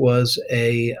Trotter was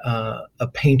a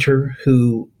painter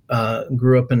who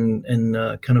grew up in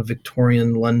kind of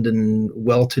Victorian London,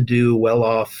 well-to-do,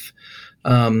 well-off,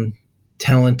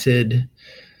 talented,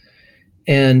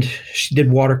 and she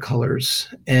did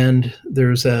watercolors. And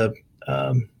there's a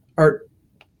art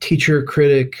teacher,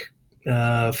 critic,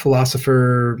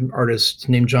 philosopher, artist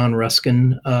named John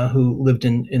Ruskin, who lived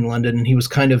in London, and he was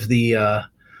kind of the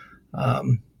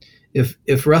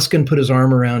if Ruskin put his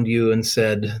arm around you and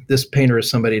said, "This painter is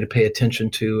somebody to pay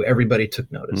attention to," everybody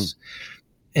took notice.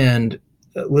 And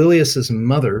Lilius's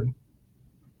mother,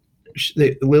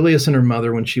 Lilius and her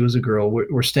mother, when she was a girl,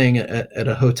 were staying at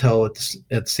a hotel at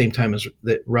the same time as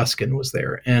that Ruskin was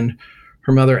there. And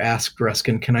her mother asked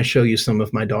Ruskin, "Can I show you some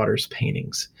of my daughter's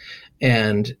paintings?"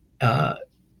 And,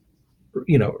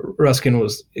 Ruskin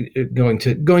was going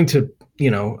to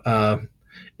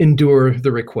endure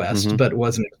the request, but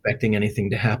wasn't expecting anything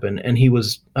to happen. And he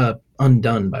was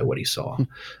undone by what he saw,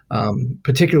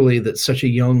 particularly that such a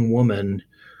young woman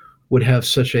would have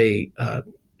such a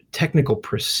technical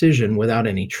precision without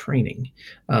any training,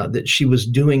 that she was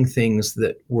doing things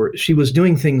the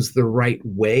right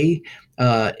way,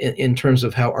 in terms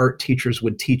of how art teachers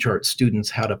would teach art students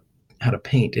how to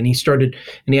paint. And he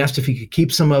asked if he could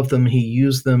keep some of them. He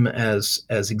used them as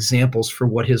examples for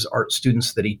what his art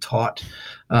students that he taught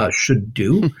should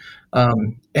do.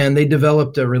 And they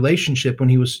developed a relationship when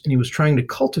he was trying to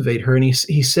cultivate her. And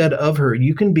he said of her,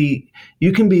 you can be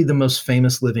the most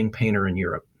famous living painter in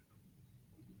Europe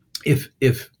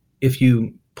if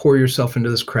you pour yourself into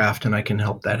this craft, and I can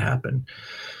help that happen.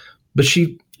 But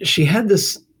she had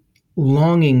this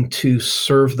longing to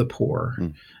serve the poor.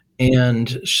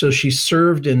 And so she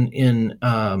served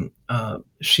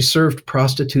she served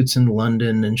prostitutes in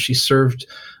London, and she served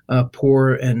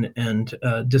poor and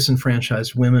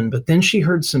disenfranchised women. But then she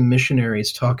heard some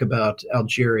missionaries talk about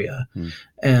Algeria,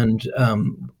 and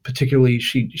particularly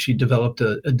she developed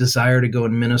a desire to go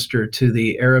and minister to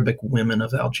the Arabic women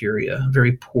of Algeria, a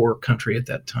very poor country at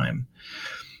that time.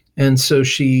 And so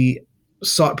she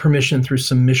sought permission through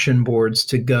some mission boards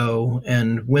to go,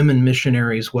 and women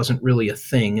missionaries wasn't really a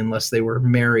thing unless they were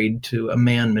married to a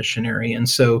man missionary. And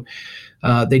so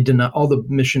all the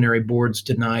missionary boards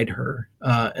denied her.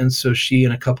 And so she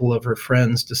and a couple of her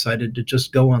friends decided to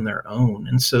just go on their own.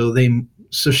 And so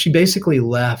she basically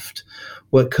left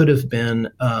what could have been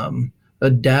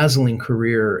a dazzling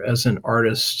career as an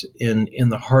artist in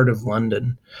the heart of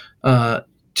London,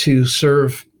 to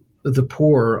serve the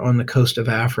poor on the coast of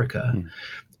Africa.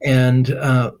 And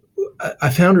I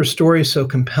found her story so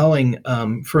compelling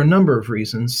for a number of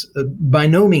reasons. By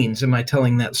no means am I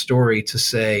telling that story to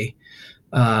say,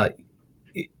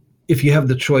 if you have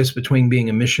the choice between being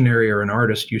a missionary or an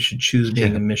artist, you should choose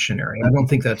being a missionary. I don't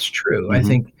think that's true. I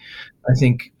think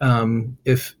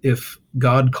if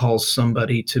God calls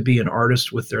somebody to be an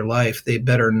artist with their life, they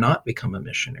better not become a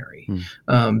missionary,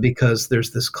 because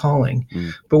there's this calling.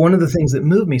 But one of the things that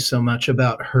moved me so much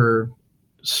about her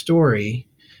story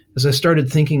is I started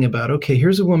thinking about, okay,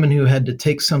 here's a woman who had to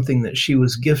take something that she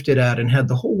was gifted at and had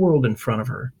the whole world in front of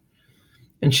her,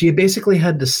 and she basically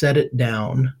had to set it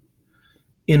down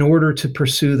in order to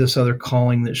pursue this other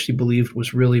calling that she believed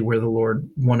was really where the Lord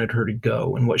wanted her to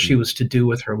go and what she was to do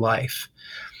with her life.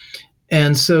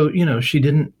 And so, she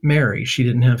didn't marry, she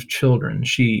didn't have children.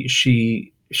 She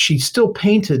still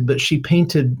painted, but she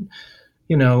painted,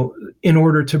 in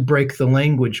order to break the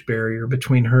language barrier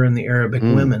between her and the Arabic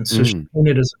women. So she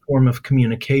painted as a form of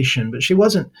communication, but she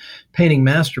wasn't painting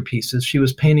masterpieces. She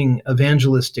was painting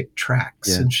evangelistic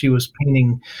tracts, and she was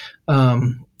painting,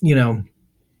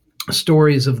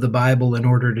 stories of the Bible in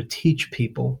order to teach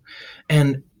people.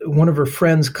 And one of her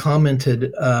friends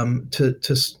commented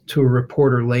to a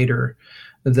reporter later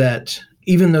that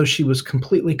even though she was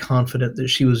completely confident that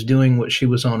she was doing what she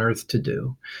was on earth to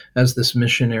do as this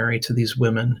missionary to these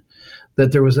women,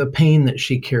 that there was a pain that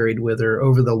she carried with her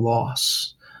over the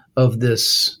loss of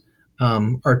this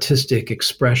artistic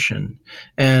expression.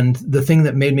 And the thing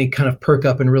that made me kind of perk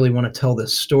up and really want to tell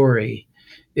this story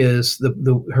is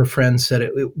her friend said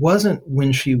it wasn't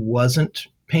when she wasn't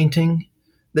painting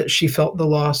that she felt the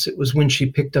loss. It was when she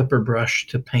picked up her brush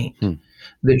to paint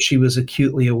that she was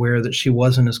acutely aware that she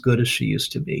wasn't as good as she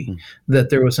used to be, that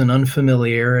there was an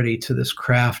unfamiliarity to this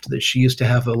craft that she used to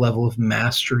have a level of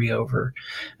mastery over.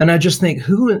 And I just think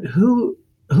who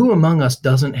among us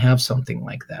doesn't have something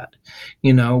like that,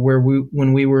 where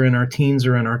when we were in our teens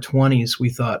or in our 20s, we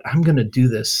thought, I'm going to do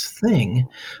this thing,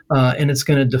 and it's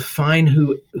going to define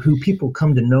who people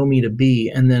come to know me to be.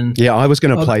 And then, I was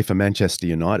going to play for Manchester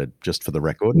United, just for the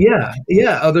record.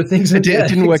 Other things. It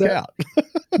didn't work out.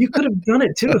 You could have done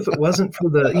it too if it wasn't for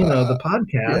the the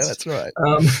podcast. Yeah, that's right.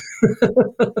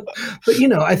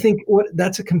 But I think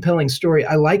that's a compelling story.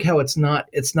 I like how it's not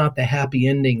the happy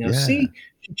ending of see,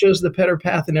 she chose the better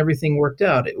path and everything worked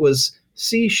out. It was,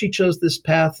 see, she chose this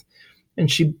path and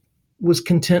she was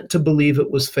content to believe it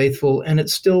was faithful, and it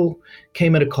still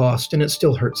came at a cost, and it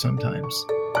still hurt sometimes.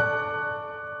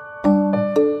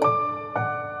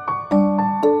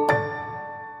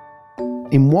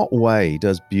 In what way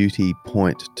does beauty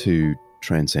point to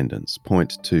transcendence,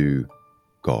 point to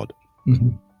God?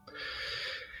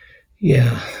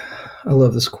 Yeah, I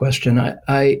love this question.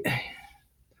 I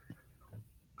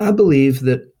I believe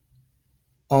that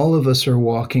all of us are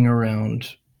walking around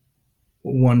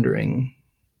wondering,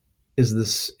 is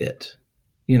this it?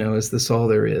 Is this all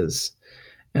there is?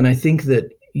 And I think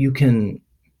that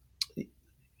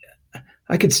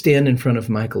I could stand in front of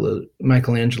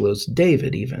Michelangelo's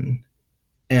David even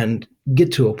and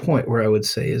get to a point where I would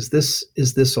say, is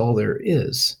this all there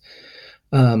is?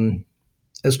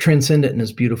 As transcendent and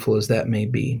as beautiful as that may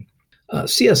be.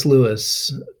 C.S.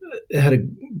 Lewis had a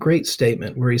great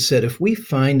statement where he said, if we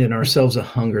find in ourselves a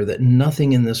hunger that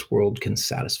nothing in this world can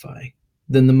satisfy,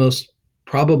 then the most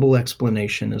probable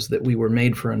explanation is that we were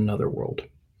made for another world.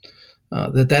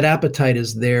 That appetite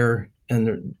is there,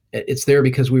 and it's there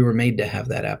because we were made to have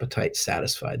that appetite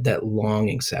satisfied, that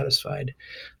longing satisfied.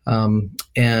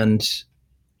 And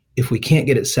if we can't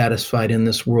get it satisfied in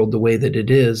this world the way that it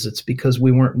is, it's because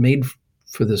we weren't made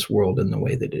for this world in the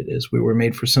way that it is. We were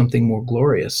made for something more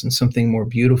glorious and something more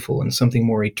beautiful and something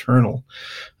more eternal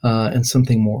and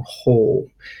something more whole.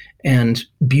 And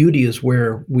beauty is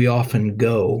where we often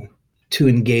go to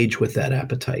engage with that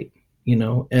appetite,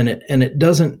 and it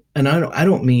doesn't, and I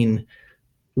don't mean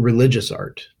religious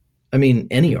art. I mean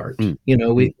any art.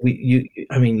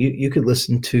 You could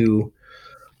listen to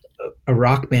a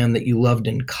rock band that you loved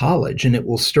in college, and it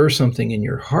will stir something in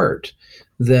your heart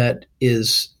that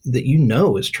is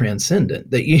transcendent,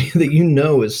 that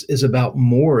is about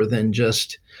more than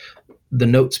just the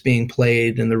notes being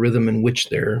played and the rhythm in which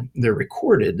they're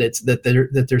recorded. It's that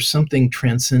there's something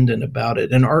transcendent about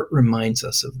it, and art reminds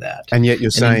us of that. And yet you're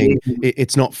saying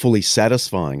it's not fully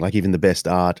satisfying. Like even the best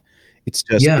art, it's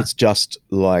just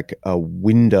like a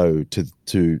window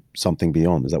to something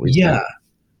beyond. Is that what you're saying?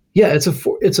 Yeah, it's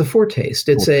a foretaste.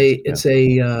 It's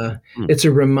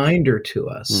a reminder to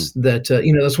us that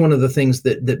that's one of the things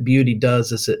that beauty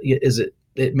does is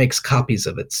it makes copies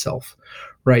of itself,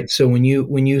 right? So when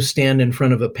you stand in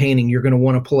front of a painting, you're going to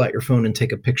want to pull out your phone and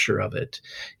take a picture of it,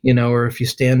 or if you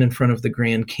stand in front of the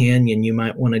Grand Canyon, you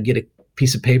might want to get a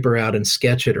piece of paper out and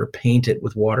sketch it or paint it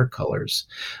with watercolors,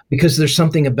 because there's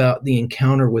something about the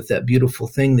encounter with that beautiful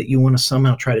thing that you want to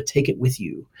somehow try to take it with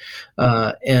you.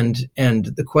 And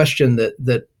the question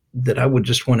that I would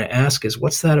just want to ask is,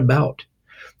 what's that about?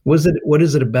 What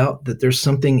is it about that there's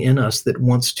something in us that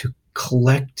wants to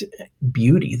collect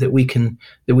beauty that we can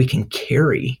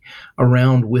carry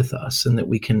around with us and that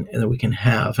we can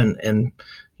have? And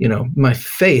my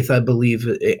faith, I believe,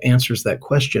 it answers that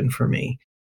question for me.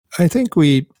 I think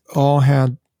we all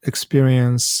had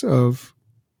experience of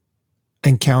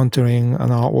encountering an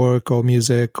artwork or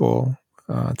music or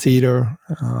theater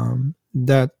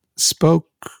that spoke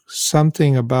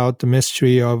something about the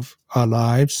mystery of our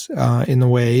lives in a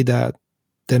way that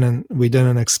we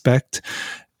didn't expect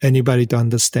anybody to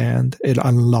understand. It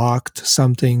unlocked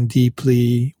something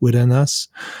deeply within us.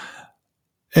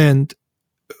 And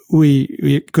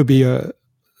it could be a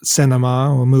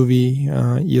cinema or movie,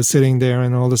 you're sitting there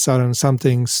and all of a sudden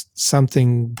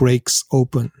something breaks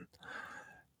open.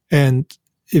 And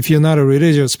if you're not a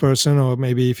religious person, or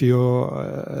maybe if you're,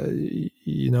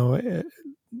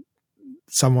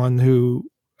 someone who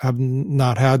have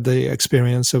not had the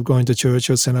experience of going to church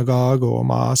or synagogue or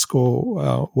mosque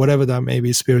or whatever that may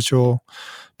be, spiritual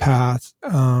path,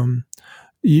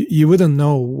 you wouldn't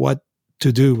know what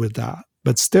to do with that.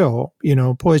 But still,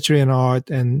 poetry and art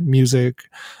and music,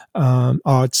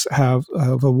 arts have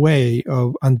a way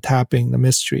of untapping the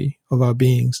mystery of our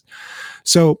beings.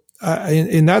 So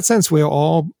in that sense, we're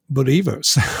all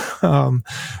believers.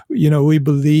 We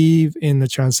believe in the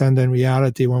transcendent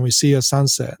reality. When we see a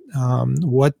sunset,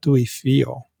 what do we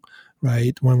feel,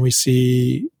 right? When we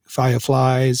see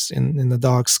fireflies in the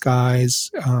dark skies,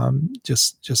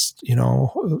 just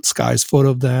skies full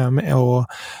of them. Or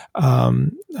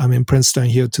I'm in Princeton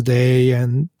here today,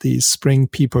 and these spring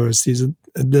peepers, these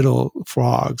little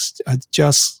frogs,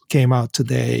 just came out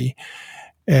today,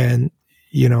 and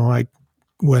I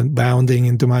went bounding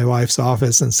into my wife's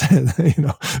office and said,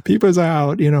 peepers are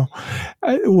out.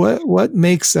 What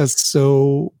makes us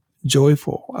so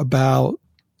joyful about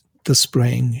the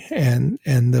spring and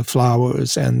the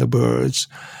flowers and the birds?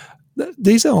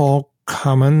 These are all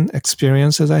common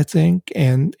experiences, I think.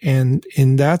 And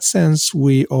in that sense,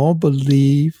 we all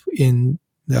believe in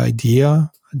the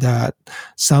idea that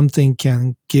something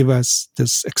can give us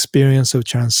this experience of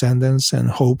transcendence and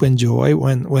hope and joy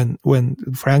when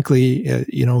frankly,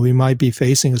 we might be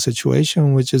facing a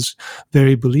situation which is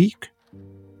very bleak.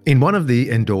 In one of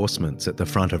the endorsements at the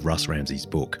front of Russ Ramsey's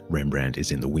book, Rembrandt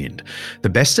is in the Wind, the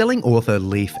best-selling author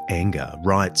Leif Enger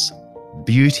writes,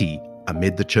 "Beauty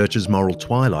amid the church's moral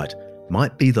twilight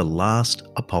might be the last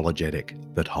apologetic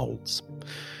that holds."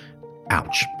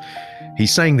 Ouch.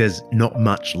 He's saying there's not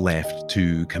much left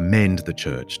to commend the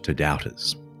church to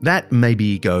doubters. That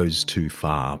maybe goes too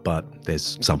far, but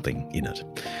there's something in it.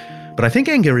 But I think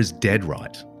Anger is dead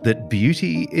right that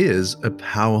beauty is a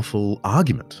powerful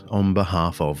argument on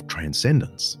behalf of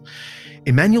transcendence.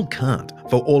 Immanuel Kant,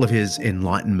 for all of his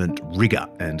Enlightenment rigour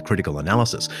and critical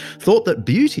analysis, thought that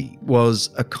beauty was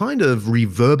a kind of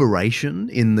reverberation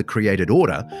in the created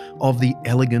order of the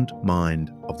elegant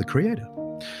mind of the Creator.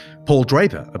 Paul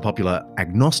Draper, a popular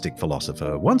agnostic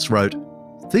philosopher, once wrote,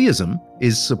 "Theism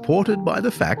is supported by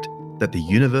the fact that the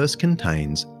universe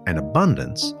contains an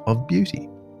abundance of beauty."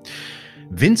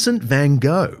 Vincent van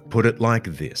Gogh put it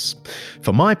like this: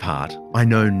 "For my part, I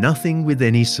know nothing with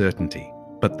any certainty,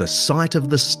 but the sight of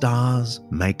the stars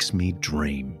makes me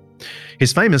dream."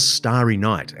 His famous Starry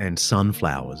Night and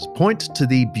Sunflowers point to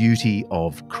the beauty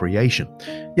of creation,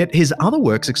 yet his other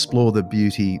works explore the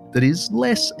beauty that is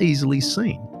less easily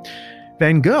seen.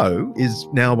 Van Gogh is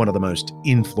now one of the most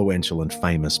influential and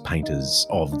famous painters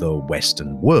of the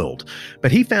Western world,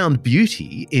 but he found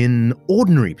beauty in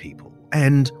ordinary people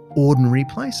and ordinary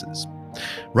places.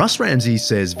 Russ Ramsey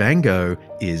says Van Gogh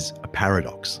is a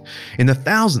paradox. In the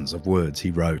thousands of words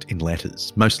he wrote in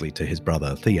letters, mostly to his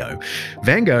brother Theo,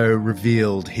 Van Gogh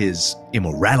revealed his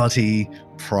immorality,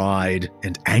 pride,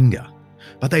 and anger.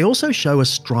 But they also show a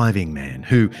striving man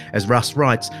who, as Russ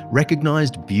writes,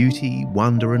 recognised beauty,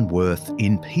 wonder and worth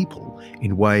in people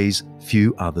in ways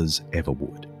few others ever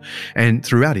would. And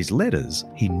throughout his letters,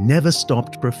 he never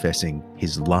stopped professing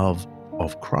his love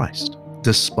of Christ,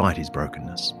 despite his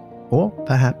brokenness, or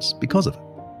perhaps because of it.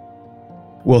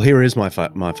 Well, here is my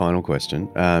final question.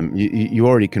 You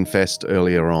already confessed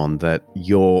earlier on that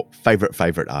your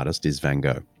favourite artist is Van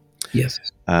Gogh. Yes.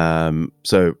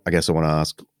 So I guess I want to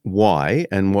ask why,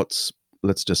 and what's,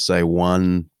 let's just say,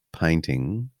 one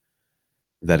painting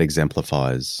that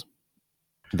exemplifies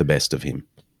the best of him.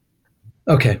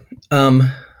 Okay.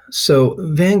 So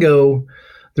Van Gogh,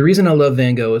 the reason I love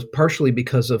Van Gogh is partially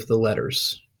because of the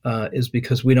letters, is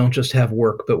because we don't just have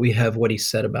work, but we have what he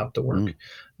said about the work.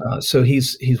 So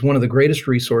he's one of the greatest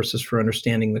resources for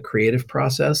understanding the creative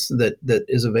process that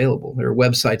is available. There are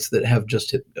websites that have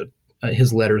just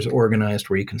his letters organized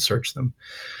where you can search them.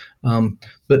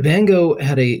 But Van Gogh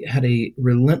had a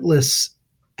relentless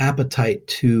appetite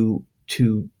to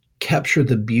capture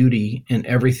the beauty in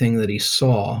everything that he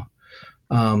saw,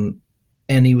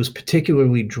 and he was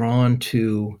particularly drawn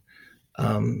to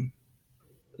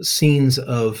scenes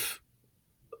of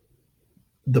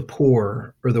the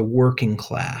poor or the working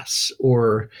class,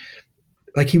 or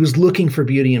like he was looking for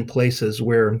beauty in places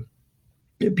where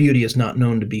beauty is not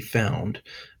known to be found,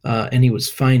 and he was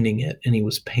finding it and he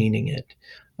was painting it.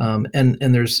 And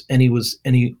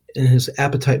his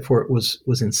appetite for it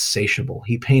was insatiable.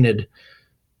 He painted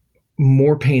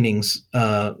more paintings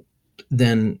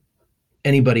than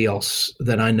anybody else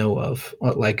that I know of.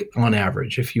 Like on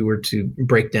average, if you were to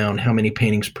break down how many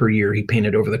paintings per year he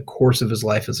painted over the course of his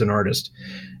life as an artist,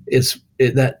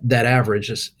 that average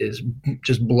is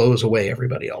just blows away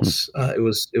everybody else.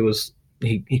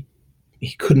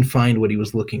 He couldn't find what he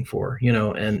was looking for,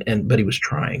 but he was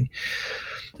trying.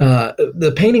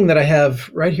 The painting that I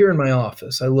have right here in my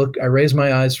office, I raise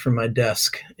my eyes from my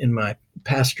desk in my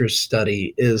pastor's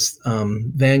study, is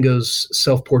Van Gogh's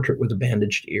self-portrait with a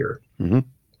bandaged ear. Mm-hmm.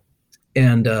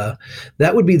 And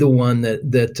that would be the one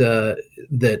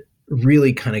that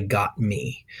really kind of got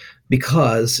me,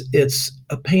 because it's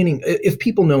a painting. If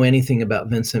people know anything about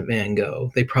Vincent van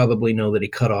Gogh, they probably know that he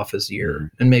cut off his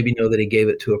ear and maybe know that he gave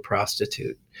it to a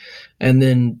prostitute. And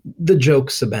then the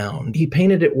jokes abound. He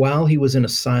painted it while he was in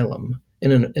asylum,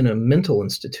 in a mental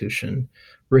institution,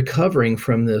 recovering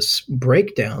from this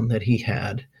breakdown that he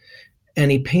had. And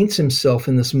he paints himself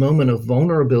in this moment of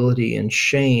vulnerability and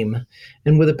shame.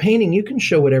 And with a painting, you can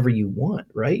show whatever you want,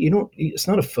 right? It's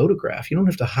not a photograph. You don't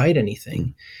have to hide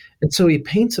anything. And so he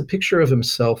paints a picture of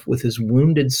himself with his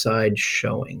wounded side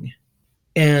showing.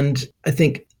 And I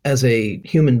think as a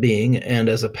human being and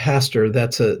as a pastor,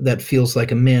 that feels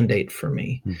like a mandate for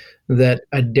me, that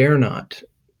I dare not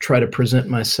try to present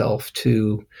myself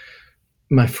to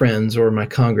my friends or my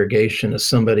congregation as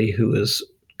somebody who is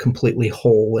completely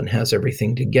whole and has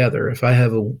everything together. If I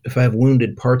have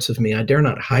wounded parts of me, I dare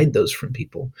not hide those from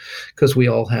people, because we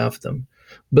all have them.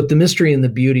 But the mystery and the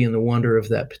beauty and the wonder of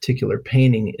that particular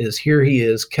painting is, here he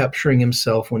is capturing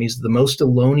himself when he's the most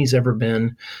alone he's ever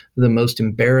been, the most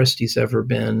embarrassed he's ever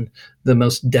been, the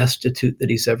most destitute that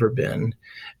he's ever been.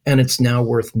 And it's now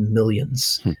worth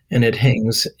millions. And it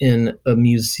hangs in a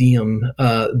museum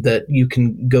that you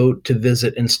can go to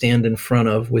visit and stand in front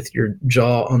of with your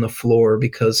jaw on the floor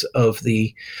because of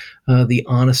the the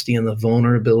honesty and the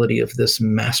vulnerability of this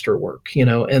masterwork,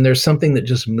 and there's something that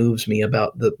just moves me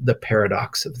about the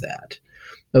paradox of that,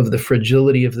 of the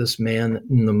fragility of this man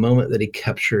in the moment that he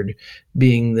captured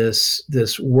being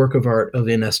this work of art of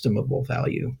inestimable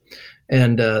value.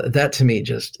 And that to me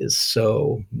just is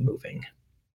so moving.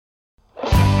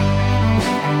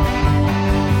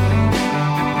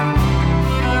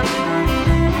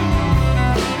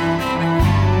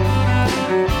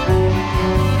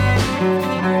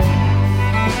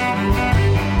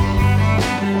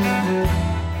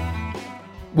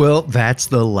 Well, that's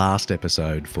the last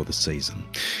episode for the season.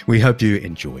 We hope you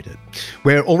enjoyed it.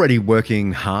 We're already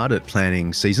working hard at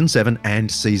planning Season 7 and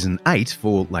Season 8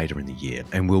 for later in the year,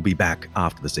 and we'll be back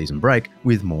after the season break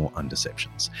with more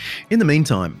Undeceptions. In the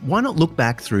meantime, why not look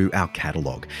back through our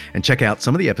catalogue and check out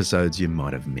some of the episodes you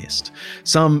might have missed.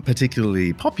 Some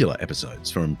particularly popular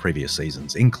episodes from previous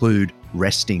seasons include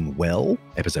Resting Well,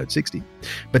 episode 60,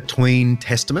 Between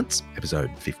Testaments,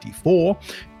 episode 54,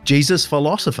 Jesus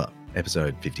Philosopher,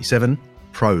 episode 57,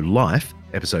 Pro-Life,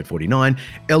 episode 49,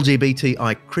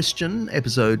 LGBTI Christian,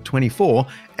 episode 24,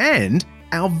 and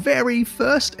our very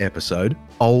first episode,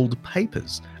 Old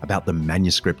Papers, about the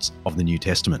manuscripts of the New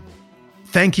Testament.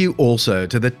 Thank you also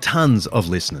to the tons of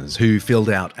listeners who filled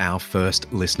out our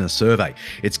first listener survey.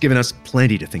 It's given us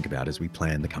plenty to think about as we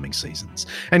plan the coming seasons.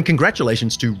 And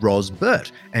congratulations to Ros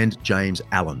Burt and James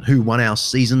Allen, who won our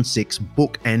Season 6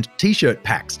 book and t-shirt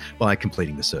packs by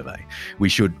completing the survey. We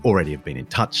should already have been in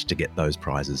touch to get those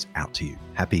prizes out to you.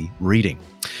 Happy reading.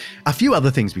 A few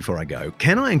other things before I go.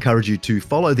 Can I encourage you to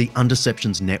follow the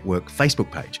Undeceptions Network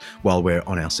Facebook page while we're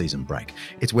on our season break?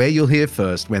 It's where you'll hear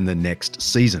first when the next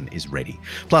season is ready.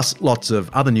 Plus, lots of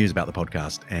other news about the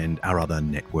podcast and our other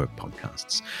network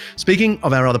podcasts. Speaking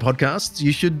of our other podcasts,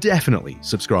 you should definitely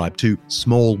subscribe to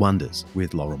Small Wonders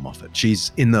with Laurel Moffat.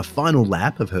 She's in the final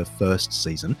lap of her first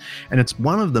season, and it's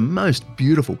one of the most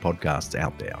beautiful podcasts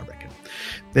out there, I reckon.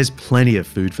 There's plenty of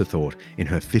food for thought in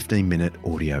her 15-minute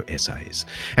audio essays.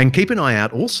 And keep an eye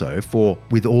out also for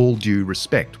With All Due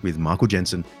Respect with Michael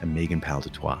Jensen and Megan Powell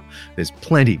Dutoit. There's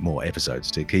plenty more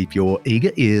episodes to keep your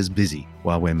eager ears busy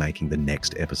while we're making the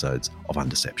next episodes of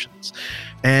Undeceptions.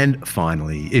 And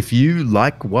finally, if you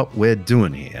like what we're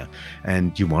doing here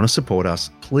and you want to support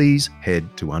us, please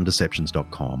head to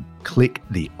undeceptions.com, click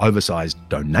the oversized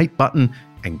donate button,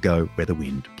 and go where the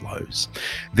wind blows.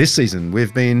 This season,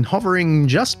 we've been hovering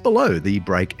just below the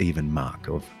break-even mark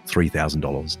of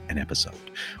 $3,000 an episode.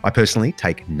 I personally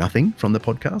take nothing from the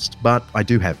podcast, but I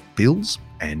do have bills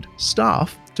and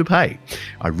staff to pay.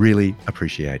 I really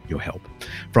appreciate your help.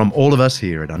 From all of us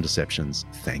here at Undeceptions,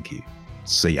 thank you.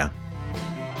 See ya.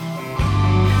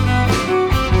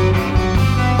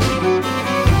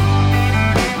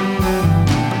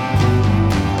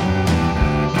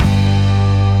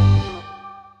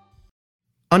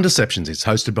 Undeceptions is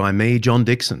hosted by me, John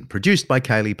Dixon, produced by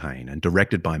Kaylee Payne, and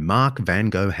directed by Mark Van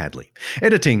Gogh Hadley.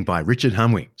 Editing by Richard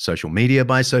Humwey, social media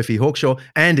by Sophie Hawkshaw,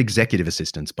 and executive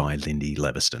assistance by Lindy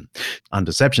Leviston.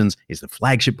 Undeceptions is the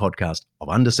flagship podcast of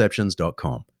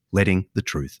undeceptions.com, letting the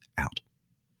truth out.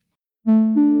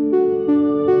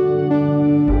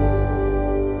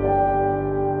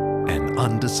 An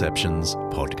Undeceptions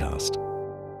podcast.